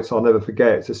the quotes I'll never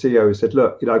forget, it's a CEO who said,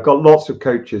 look, you know, I've got lots of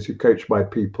coaches who coach my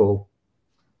people,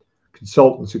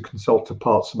 consultants who consult to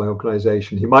parts of my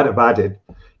organization. He might have added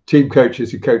team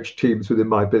coaches who coach teams within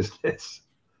my business.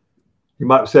 He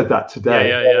might have said that today.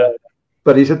 Yeah.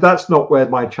 But he said, that's not where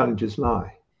my challenges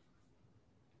lie.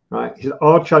 Right? He said,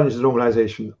 our challenges as an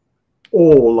organization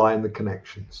all lie in the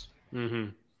connections.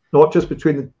 Not just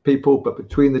between the people, but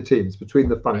between the teams, between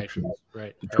the functions,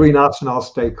 between us and our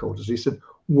stakeholders. He said,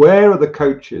 where are the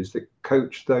coaches that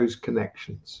coach those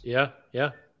connections? Yeah.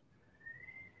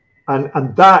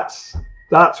 And that's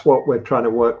what we're trying to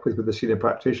work with the senior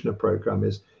practitioner program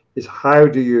is how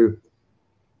do you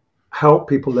help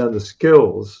people learn the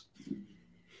skills,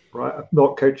 right, of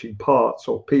not coaching parts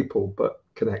or people, but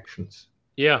connections.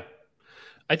 Yeah.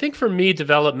 I think for me,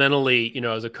 developmentally, you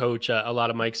know, as a coach, a lot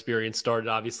of my experience started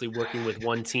obviously working with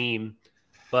one team.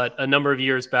 But a number of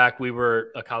years back,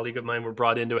 a colleague of mine were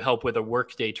brought in to help with a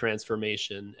Workday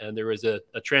transformation. And there was a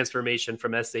transformation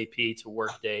from SAP to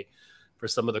Workday for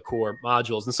some of the core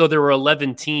modules. And so there were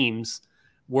 11 teams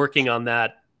working on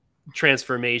that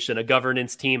transformation, a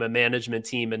governance team, a management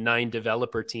team, and 9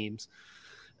 developer teams.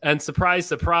 And surprise,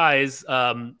 surprise,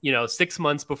 6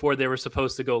 months before they were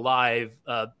supposed to go live,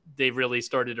 they really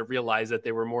started to realize that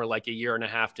they were more like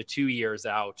 1.5 to 2 years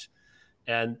out.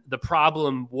 And the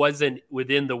problem wasn't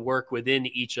within the work within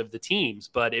each of the teams,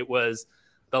 but it was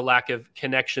the lack of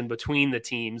connection between the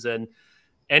teams. And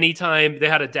anytime they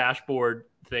had a dashboard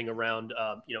thing around,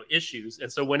 issues.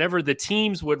 And so whenever the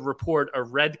teams would report a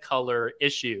red color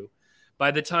issue, by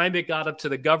the time it got up to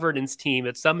the governance team,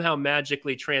 it somehow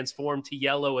magically transformed to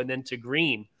yellow and then to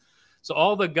green. So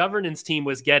all the governance team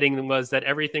was getting was that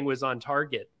everything was on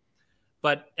target.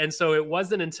 And so it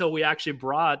wasn't until we actually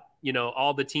brought,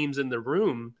 all the teams in the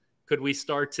room, could we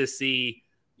start to see,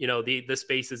 the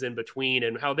spaces in between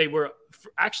and how they were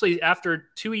actually after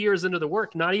 2 years into the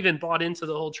work, not even bought into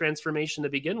the whole transformation to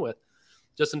begin with,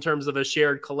 just in terms of a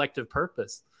shared collective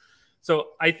purpose. So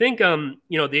I think, the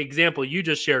example you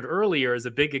just shared earlier is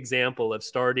a big example of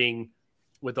starting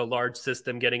with a large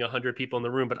system, getting 100 people in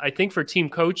the room. But I think for team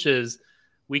coaches,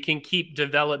 we can keep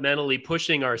developmentally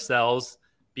pushing ourselves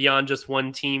beyond just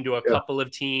one team to a couple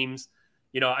of teams.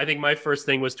 I think my first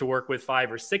thing was to work with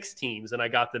 5 or 6 teams, and I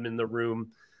got them in the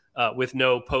room with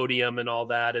no podium and all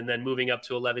that. And then moving up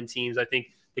to 11 teams, I think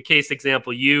the case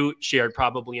example you shared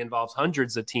probably involves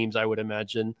hundreds of teams, I would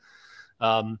imagine.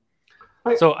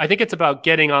 So I think it's about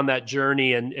getting on that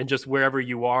journey, and just wherever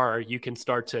you are, you can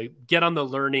start to get on the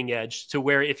learning edge to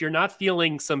where if you're not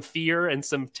feeling some fear and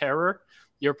some terror,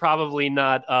 you're probably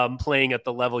not playing at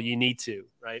the level you need to,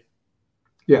 right?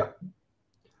 Yeah.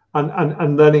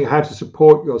 And learning how to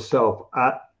support yourself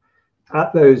at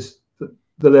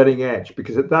the learning edge,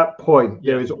 because at that point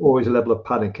there is always a level of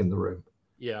panic in the room.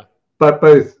 Yeah. But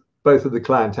both of the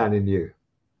client and in you.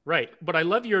 Right. But I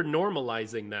love your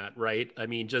normalizing that, right? I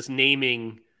mean, just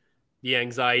naming the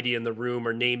anxiety in the room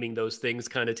or naming those things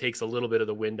kind of takes a little bit of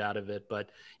the wind out of it.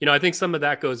 But, I think some of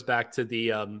that goes back to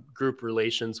the group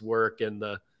relations work and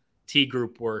the T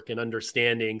group work and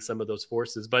understanding some of those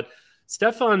forces. But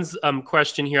Stefan's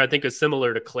question here, I think, is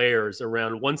similar to Claire's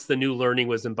around once the new learning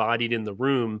was embodied in the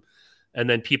room and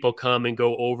then people come and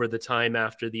go over the time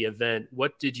after the event.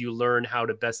 What did you learn how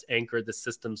to best anchor the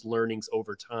system's learnings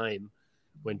over time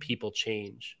when people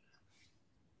change?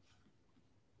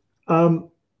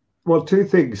 Well, 2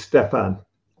 things, Stefan.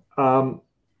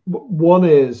 One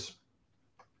is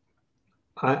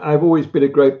I've always been a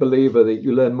great believer that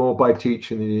you learn more by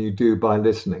teaching than you do by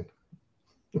listening.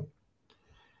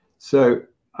 So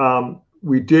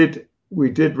we did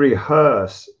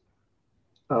rehearse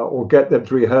or get them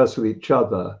to rehearse with each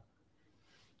other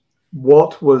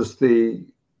what was the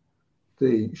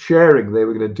sharing they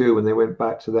were going to do when they went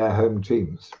back to their home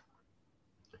teams,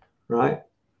 right?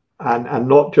 And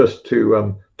not just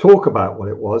to talk about what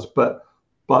it was, but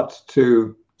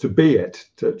to be it,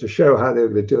 to show how they were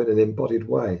going to do it in an embodied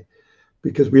way,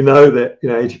 because we know that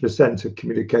 80% of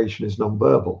communication is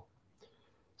nonverbal.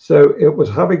 So it was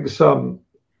having some,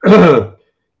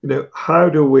 how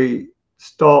do we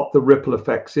start the ripple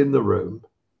effects in the room,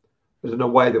 but in a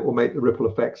way that will make the ripple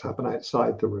effects happen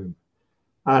outside the room.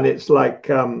 And it's like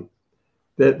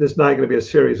there's now going to be a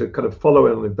series of kind of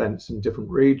follow-on events in different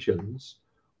regions,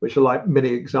 which are like mini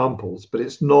examples, but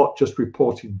it's not just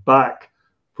reporting back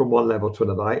from one level to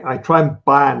another. I try and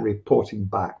ban reporting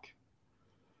back.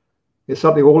 It's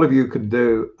something all of you can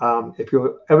do. If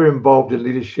you're ever involved in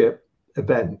leadership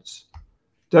events,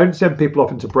 don't send people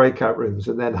off into breakout rooms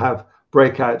and then have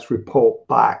breakouts report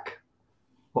back.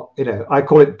 I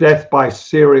call it death by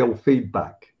serial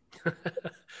feedback.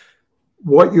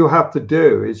 What you have to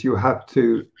do is you have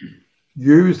to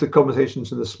use the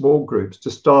conversations in the small groups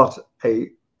to start a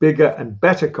bigger and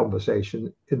better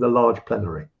conversation in the large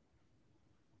plenary.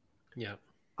 Yeah.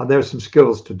 And there are some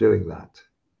skills to doing that.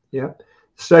 Yeah.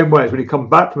 Same way as when you come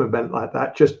back from an event like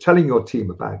that, just telling your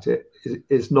team about it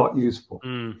is not useful.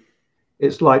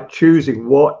 It's like choosing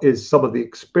what is some of the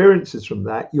experiences from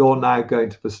that you're now going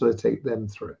to facilitate them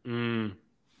through.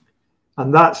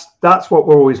 And that's what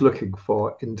we're always looking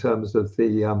for in terms of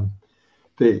the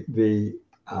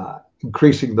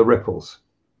increasing the ripples.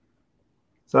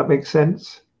 Does that make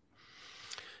sense?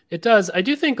 It does. I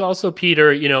do think also,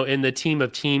 Peter, in the team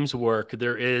of teams work,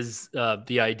 there is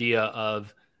the idea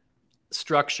of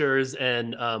structures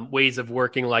and ways of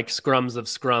working, like scrums of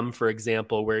Scrum, for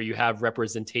example, where you have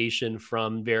representation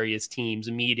from various teams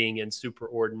meeting and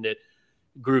superordinate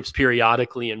groups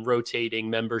periodically and rotating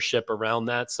membership around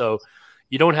that. So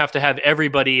you don't have to have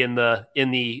everybody in the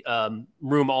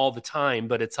room all the time,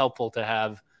 but it's helpful to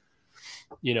have,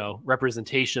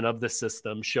 representation of the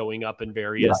system showing up in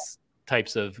various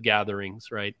types of gatherings,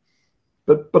 right?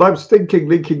 But I was thinking,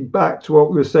 linking back to what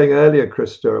we were saying earlier,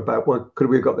 Krister, about what could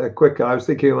we have got there quicker. I was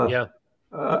thinking of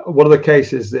one of the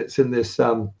cases that's in this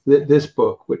this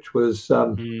book, which was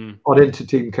on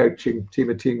inter-team coaching, team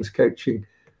of teams coaching,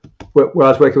 where I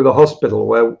was working with a hospital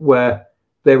where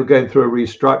they were going through a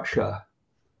restructure.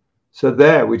 So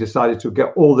there we decided to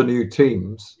get all the new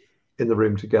teams in the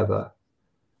room together,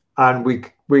 and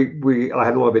I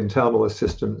had a lot of internal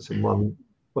assistants and one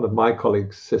of my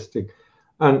colleagues assisting.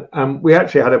 And we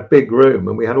actually had a big room,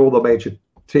 and we had all the major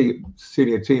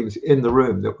senior teams in the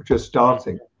room that were just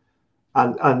starting.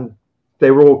 And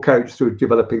they were all coached through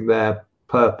developing their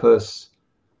purpose,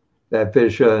 their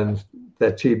vision,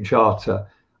 their team charter,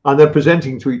 and they're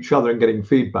presenting to each other and getting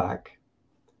feedback.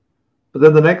 But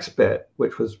then the next bit,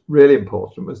 which was really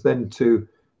important, was then to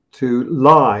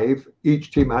live,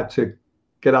 each team had to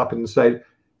get up and say,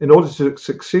 in order to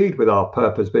succeed with our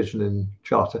purpose, vision, and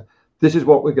charter, this is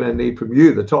what we're going to need from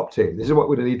you, the top team. This is what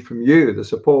we're going to need from you, the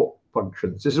support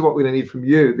functions. This is what we're going to need from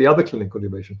you, the other clinical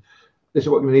division. this is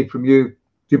what we need from you,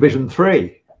 division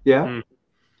 3. Yeah. Mm.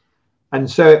 And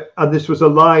so, and this was a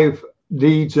live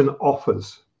needs and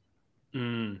offers.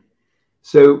 Mm.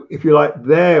 So if you like,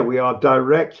 there we are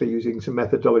directly using some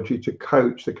methodology to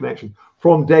coach the connection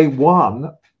from day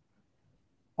one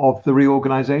of the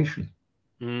reorganization.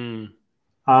 Mm.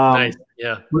 Nice.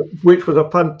 Yeah. Which was a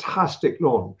fantastic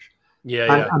launch.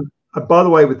 Yeah. And by the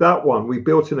way, with that one, we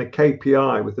built in a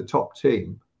KPI with the top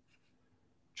team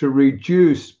to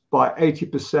reduce by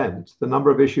 80% the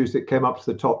number of issues that came up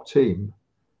to the top team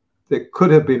that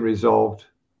could have been resolved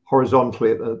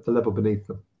horizontally at the level beneath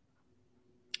them.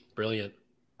 Brilliant.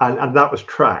 And that was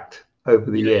tracked over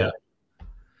the year. Yeah.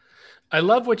 I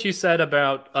love what you said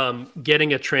about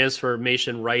getting a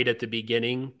transformation right at the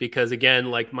beginning, because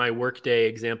again, like my Workday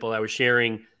example I was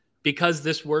sharing, because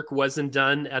this work wasn't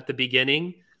done at the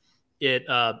beginning, it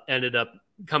ended up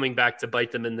coming back to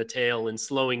bite them in the tail and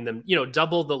slowing them,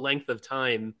 double the length of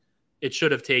time it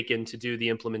should have taken to do the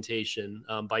implementation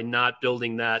by not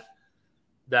building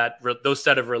those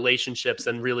set of relationships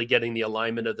and really getting the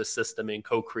alignment of the system and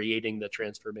co-creating the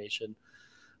transformation.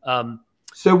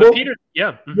 So Peter,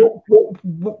 yeah.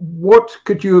 What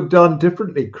could you have done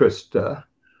differently, Krister,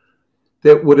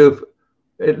 that would have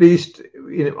at least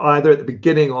either at the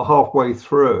beginning or halfway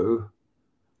through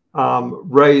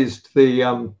raised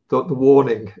the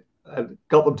warning and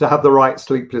got them to have the right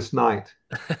sleepless night?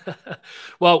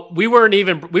 Well, we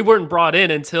weren't brought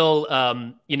in until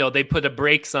they put the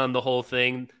brakes on the whole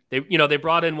thing. They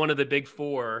brought in one of the big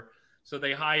four. So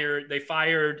they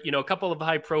fired, a couple of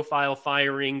high profile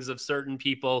firings of certain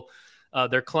people,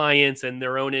 their clients and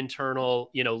their own internal,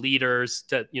 leaders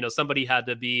somebody had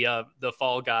to be the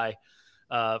fall guy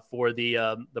for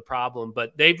the problem,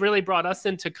 but they've really brought us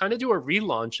in to kind of do a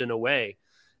relaunch in a way.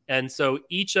 And so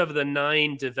each of the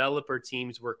 9 developer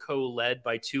teams were co-led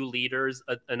by 2 leaders,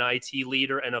 an IT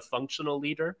leader and a functional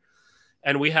leader.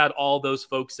 And we had all those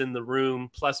folks in the room,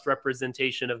 plus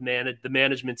representation of the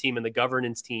management team and the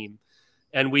governance team.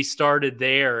 And we started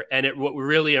there. And what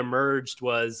really emerged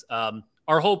was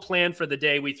our whole plan for the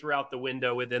day we threw out the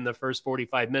window within the first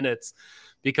 45 minutes,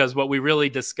 because what we really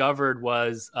discovered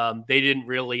was they didn't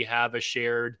really have a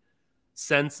shared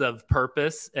sense of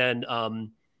purpose and,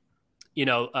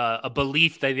 a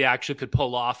belief that they actually could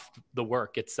pull off the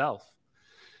work itself.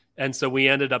 And so we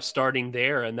ended up starting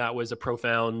there, and that was a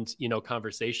profound,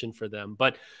 conversation for them.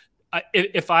 But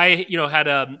if I,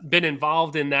 had been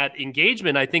involved in that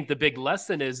engagement, I think the big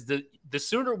lesson is the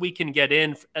sooner we can get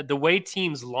in, the way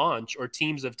teams launch or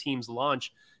teams of teams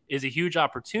launch is a huge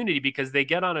opportunity, because they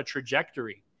get on a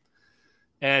trajectory.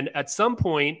 And at some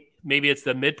point, maybe it's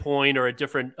the midpoint or at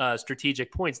different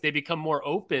strategic points, they become more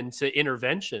open to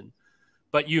intervention.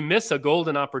 But you miss a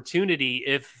golden opportunity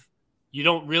if you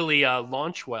don't really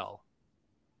launch well.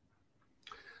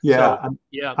 Yeah, so,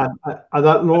 and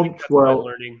that launch well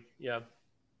learning. Yeah,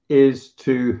 is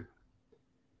to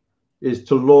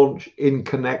launch in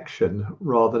connection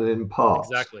rather than in parts.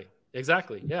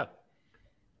 Exactly. Yeah.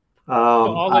 So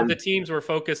all of the teams were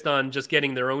focused on just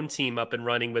getting their own team up and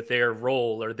running with their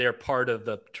role or their part of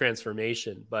the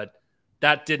transformation, but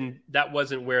that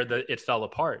wasn't where it fell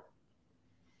apart.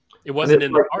 It wasn't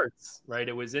in the parts, right?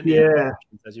 It was in the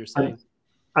interactions, as you're saying.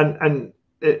 And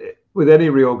with any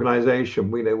reorganization,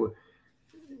 we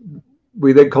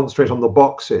then concentrate on the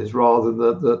boxes rather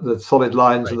than the solid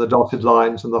lines and the dotted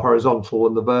lines and the horizontal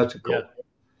and the vertical. Yeah.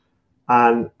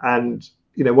 And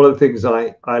one of the things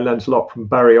I learned a lot from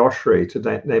Barry Oshry,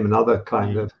 to name another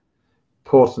kind of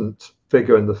important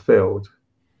figure in the field,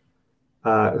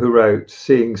 who wrote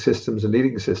Seeing Systems and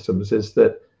Leading Systems, is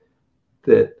that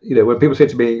when people say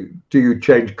to me, do you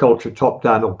change culture top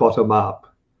down or bottom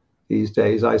up these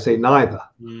days, I say neither.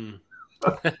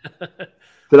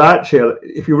 That actually,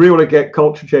 if you really want to get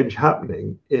culture change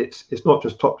happening, it's not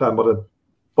just top down,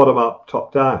 bottom up,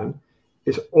 top down.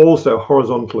 It's also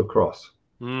horizontal across.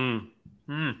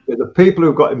 The people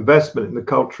who've got investment in the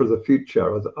culture of the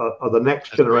future are the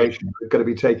next generation who are going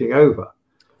to be taking over.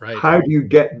 Right. How do you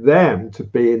get them to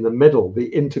be in the middle,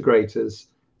 the integrators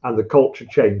and the culture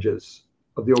changers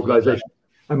of the organization?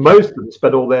 And most of them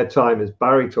spend all their time, as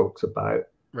Barry talks about,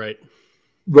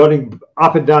 running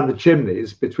up and down the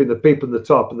chimneys between the people at the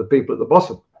top and the people at the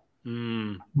bottom,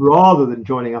 rather than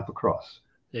joining up across.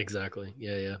 Exactly.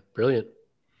 Yeah. Brilliant.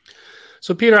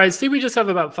 So, Peter, I see we just have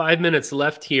about 5 minutes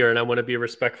left here, and I want to be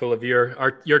respectful of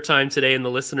your time today and the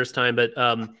listeners' time, but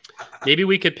maybe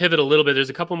we could pivot a little bit. There's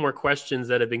a couple more questions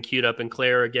that have been queued up, and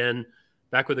Claire, again,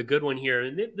 back with a good one here.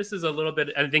 And this is a little bit,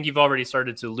 I think you've already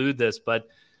started to allude this, but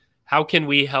how can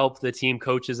we help the team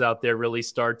coaches out there really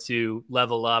start to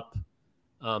level up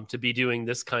to be doing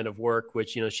this kind of work,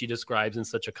 which, you know, she describes in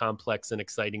such a complex and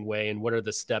exciting way, and what are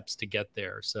the steps to get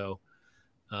there? So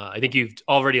I think you've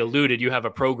already alluded, you have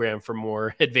a program for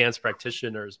more advanced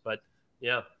practitioners, but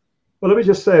yeah. Well, let me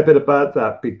just say a bit about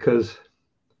that, because,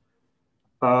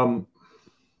 you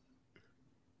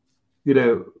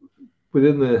know,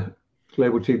 within the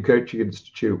Global Team Coaching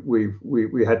Institute, we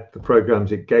had the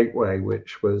programs at Gateway,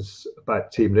 which was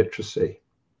about team literacy.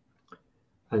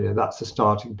 And, you know, that's the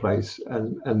starting place.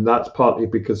 And that's partly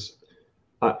because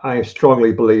I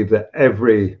strongly believe that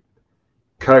every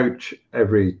coach,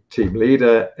 every team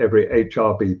leader, every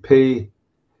HRBP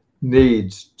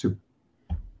needs to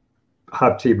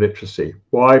have team literacy.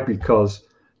 Why? Because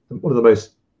one of the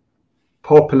most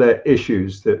popular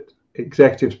issues that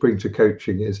executives bring to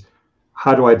coaching is,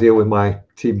 how do I deal with my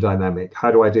team dynamic?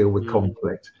 How do I deal with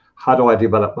conflict? How do I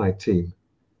develop my team?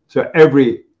 So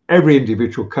every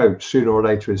individual coach, sooner or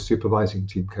later, is supervising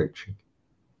team coaching.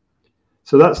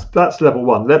 So that's level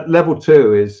one. Level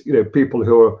two is, you know, people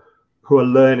who are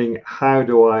learning, how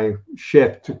do I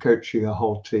shift to coaching a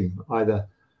whole team, either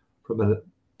from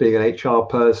being an HR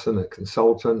person, a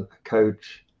consultant, a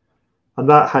coach, and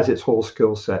that has its whole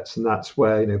skill sets. And that's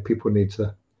where, you know, people need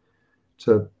to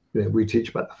you know, we teach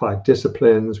about the 5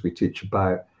 disciplines. We teach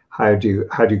about how do you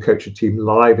coach a team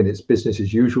live in its business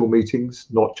as usual meetings,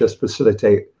 not just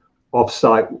facilitate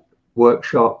off-site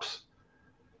workshops.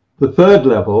 The third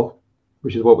level,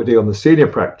 which is what we do on the senior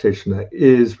practitioner,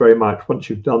 is very much, once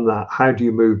you've done that, how do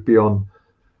you move beyond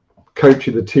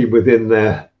coaching the team within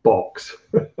their box?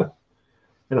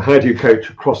 And how do you coach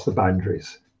across the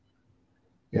boundaries?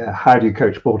 Yeah, how do you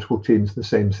coach multiple teams in the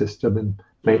same system and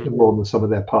make them more than the sum of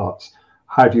their parts?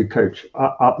 How do you coach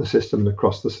up the system and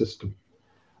across the system?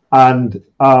 And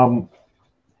I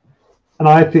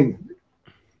think,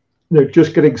 you know,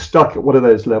 just getting stuck at one of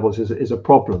those levels is a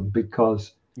problem,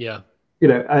 because, yeah, you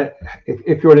know,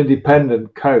 if you're an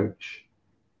independent coach,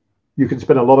 you can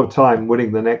spend a lot of time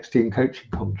winning the next team coaching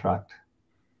contract,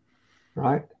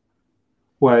 right?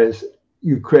 Whereas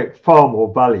you create far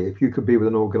more value if you could be with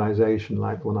an organization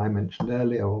like the one I mentioned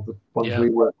earlier, or the ones we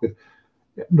work with.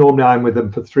 Normally I'm with them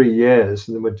for 3 years,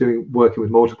 and then we're working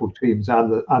with multiple teams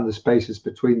and the spaces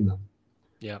between them.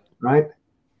 Yeah. Right.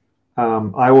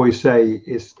 I always say,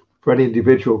 is for any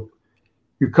individual,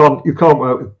 you can't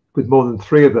work with more than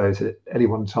 3 of those at any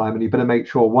one time, and you better make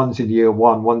sure one's in year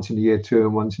 1, one's in year 2,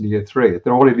 and one's in year 3. If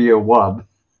they're all in year 1,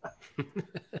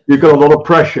 you've got a lot of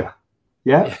pressure.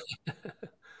 Yeah.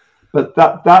 But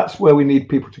that's where we need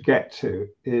people to get to,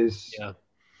 is,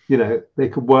 you know, they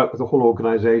could work with the whole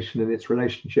organization and its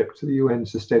relationship to the UN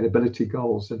sustainability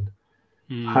goals, and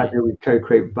how do we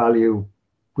co-create value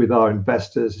with our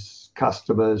investors,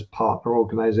 customers, partner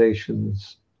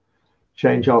organizations,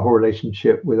 change our whole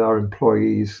relationship with our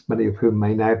employees, many of whom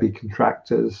may now be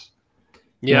contractors.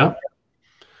 Yeah.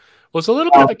 Well, it's a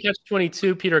little bit of a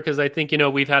catch-22, Peter, because I think, you know,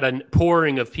 we've had a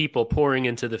pouring of people pouring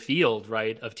into the field,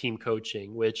 right, of team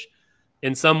coaching, which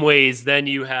in some ways, then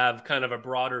you have kind of a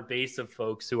broader base of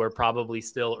folks who are probably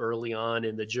still early on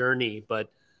in the journey.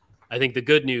 But I think the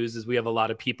good news is we have a lot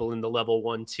of people in the level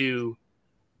 1, 2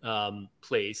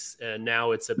 place. And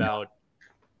now it's about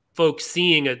folks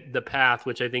seeing the path,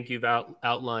 which I think you've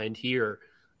outlined here,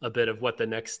 a bit of what the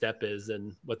next step is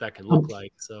and what that can look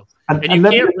like. So, and you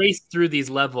can't race through these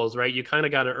levels, right? You kind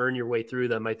of got to earn your way through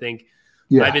them. I think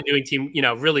I've been doing team, you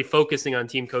know, really focusing on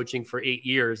team coaching for 8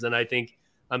 years. And I think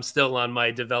I'm still on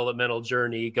my developmental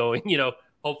journey, going, you know,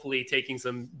 hopefully taking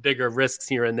some bigger risks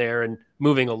here and there and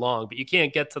moving along. But you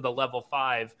can't get to the level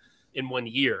 5 in 1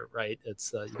 year, right?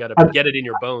 It's you got to get it in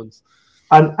your bones.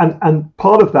 And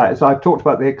part of that is, I've talked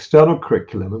about the external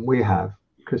curriculum, and we have,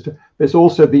 Krister. There's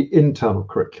also the internal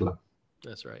curriculum.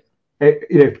 That's right.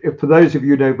 You know, for those of you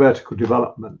who know vertical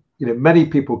development, you know, many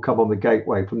people come on the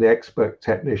gateway from the expert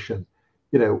technician.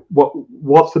 You know,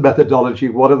 what's the methodology?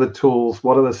 What are the tools?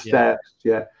 What are the steps?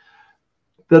 Yeah.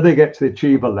 Then they get to the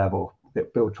achiever level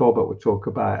that Bill Talbot would talk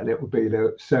about, and it would be, you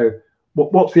know, so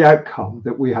what's the outcome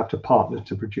that we have to partner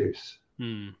to produce?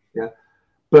 Yeah.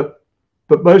 But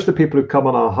most of the people who come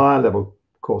on our higher level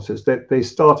courses, they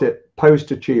start at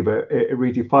post achiever,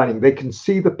 redefining. They can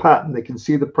see the pattern, they can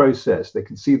see the process, they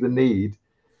can see the need,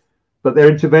 but their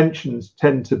interventions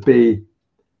tend to be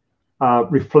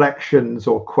reflections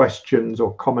or questions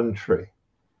or commentary.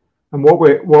 And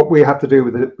what we have to do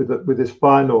with this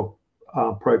final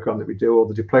program that we do, or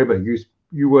the diploma,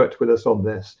 you worked with us on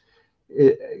this.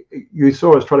 You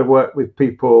saw us try to work with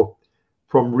people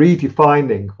from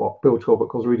redefining, what Bill Talbot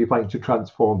calls redefining, to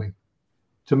transforming,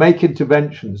 to make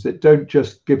interventions that don't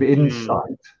just give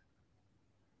insight,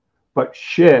 but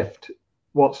shift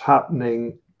what's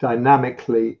happening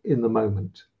dynamically in the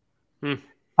moment. Hmm.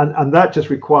 And that just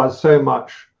requires so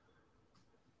much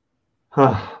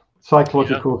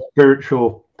psychological,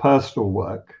 spiritual, personal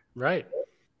work. Right.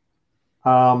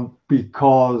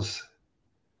 Because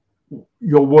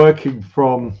you're working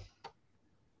from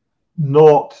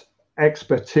not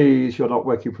expertise, you're not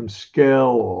working from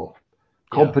skill or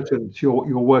competence, you're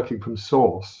working from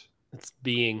source. It's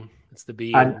being. It's the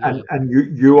being. And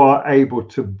you are able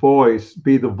to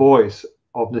be the voice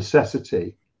of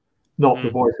necessity, not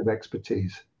the voice of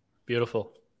expertise.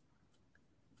 Beautiful.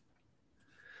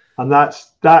 And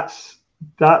that's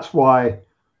why,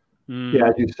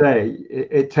 as you say,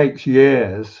 it takes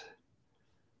years.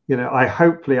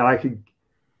 Hopefully I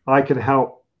can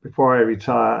help before I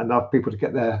retire enough people to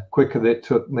get there quicker than it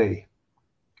took me,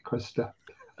 Krister.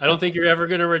 I don't think you're ever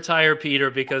going to retire, Peter,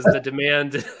 because the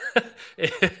demand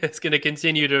is going to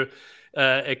continue to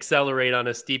accelerate on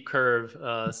a steep curve.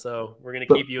 So we're going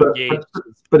to keep you engaged.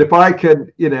 But if I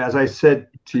can, as I said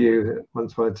to you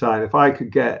once upon a time, if I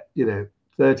could get,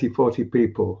 30, 40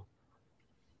 people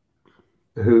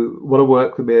who want to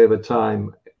work with me over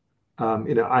time,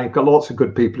 I've got lots of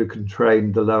good people who can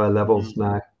train the lower levels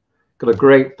now. Got a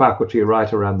great faculty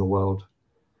right around the world.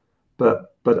 But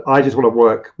I just want to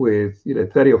work with,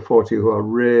 30 or 40 who are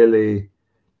really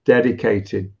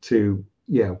dedicated to,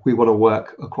 we want to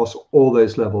work across all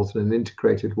those levels in an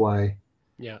integrated way,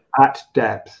 at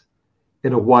depth,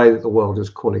 in a way that the world is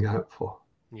calling out for.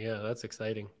 Yeah, that's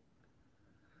exciting.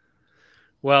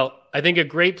 Well, I think a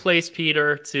great place,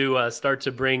 Peter, to start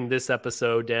to bring this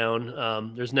episode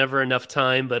down. There's never enough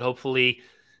time, but hopefully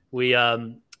we,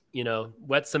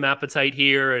 whet some appetite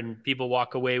here and people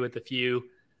walk away with a few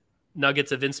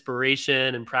nuggets of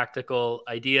inspiration and practical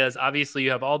ideas. Obviously,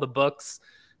 you have all the books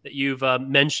that you've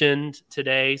mentioned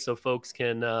today, so folks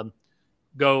can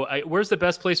go. Where's the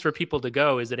best place for people to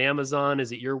go? Is it Amazon?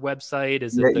 Is it your website?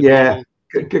 Is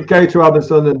it go to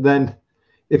Amazon, and then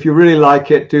if you really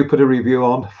like it, do put a review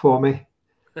on for me.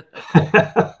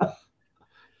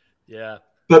 Yeah.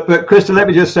 But Krister, let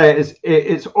me just say,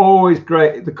 it's always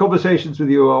great. The conversations with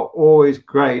you are always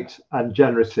great and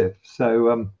generative.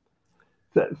 So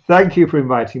thank you for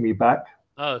inviting me back.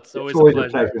 Oh, it's always a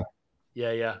pleasure.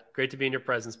 Yeah. Great to be in your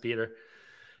presence, Peter.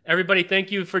 Everybody,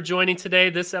 thank you for joining today.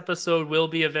 This episode will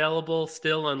be available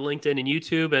still on LinkedIn and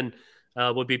YouTube, and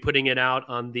we'll be putting it out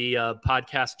on the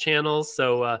podcast channels.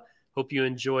 So hope you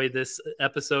enjoy this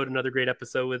episode, another great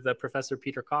episode with Professor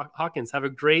Peter Hawkins. Have a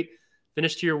great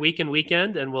finish to your week and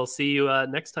weekend, and we'll see you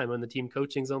next time on the Team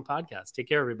Coaching Zone podcast. Take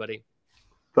care, everybody.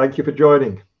 Thank you for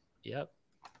joining. Yep.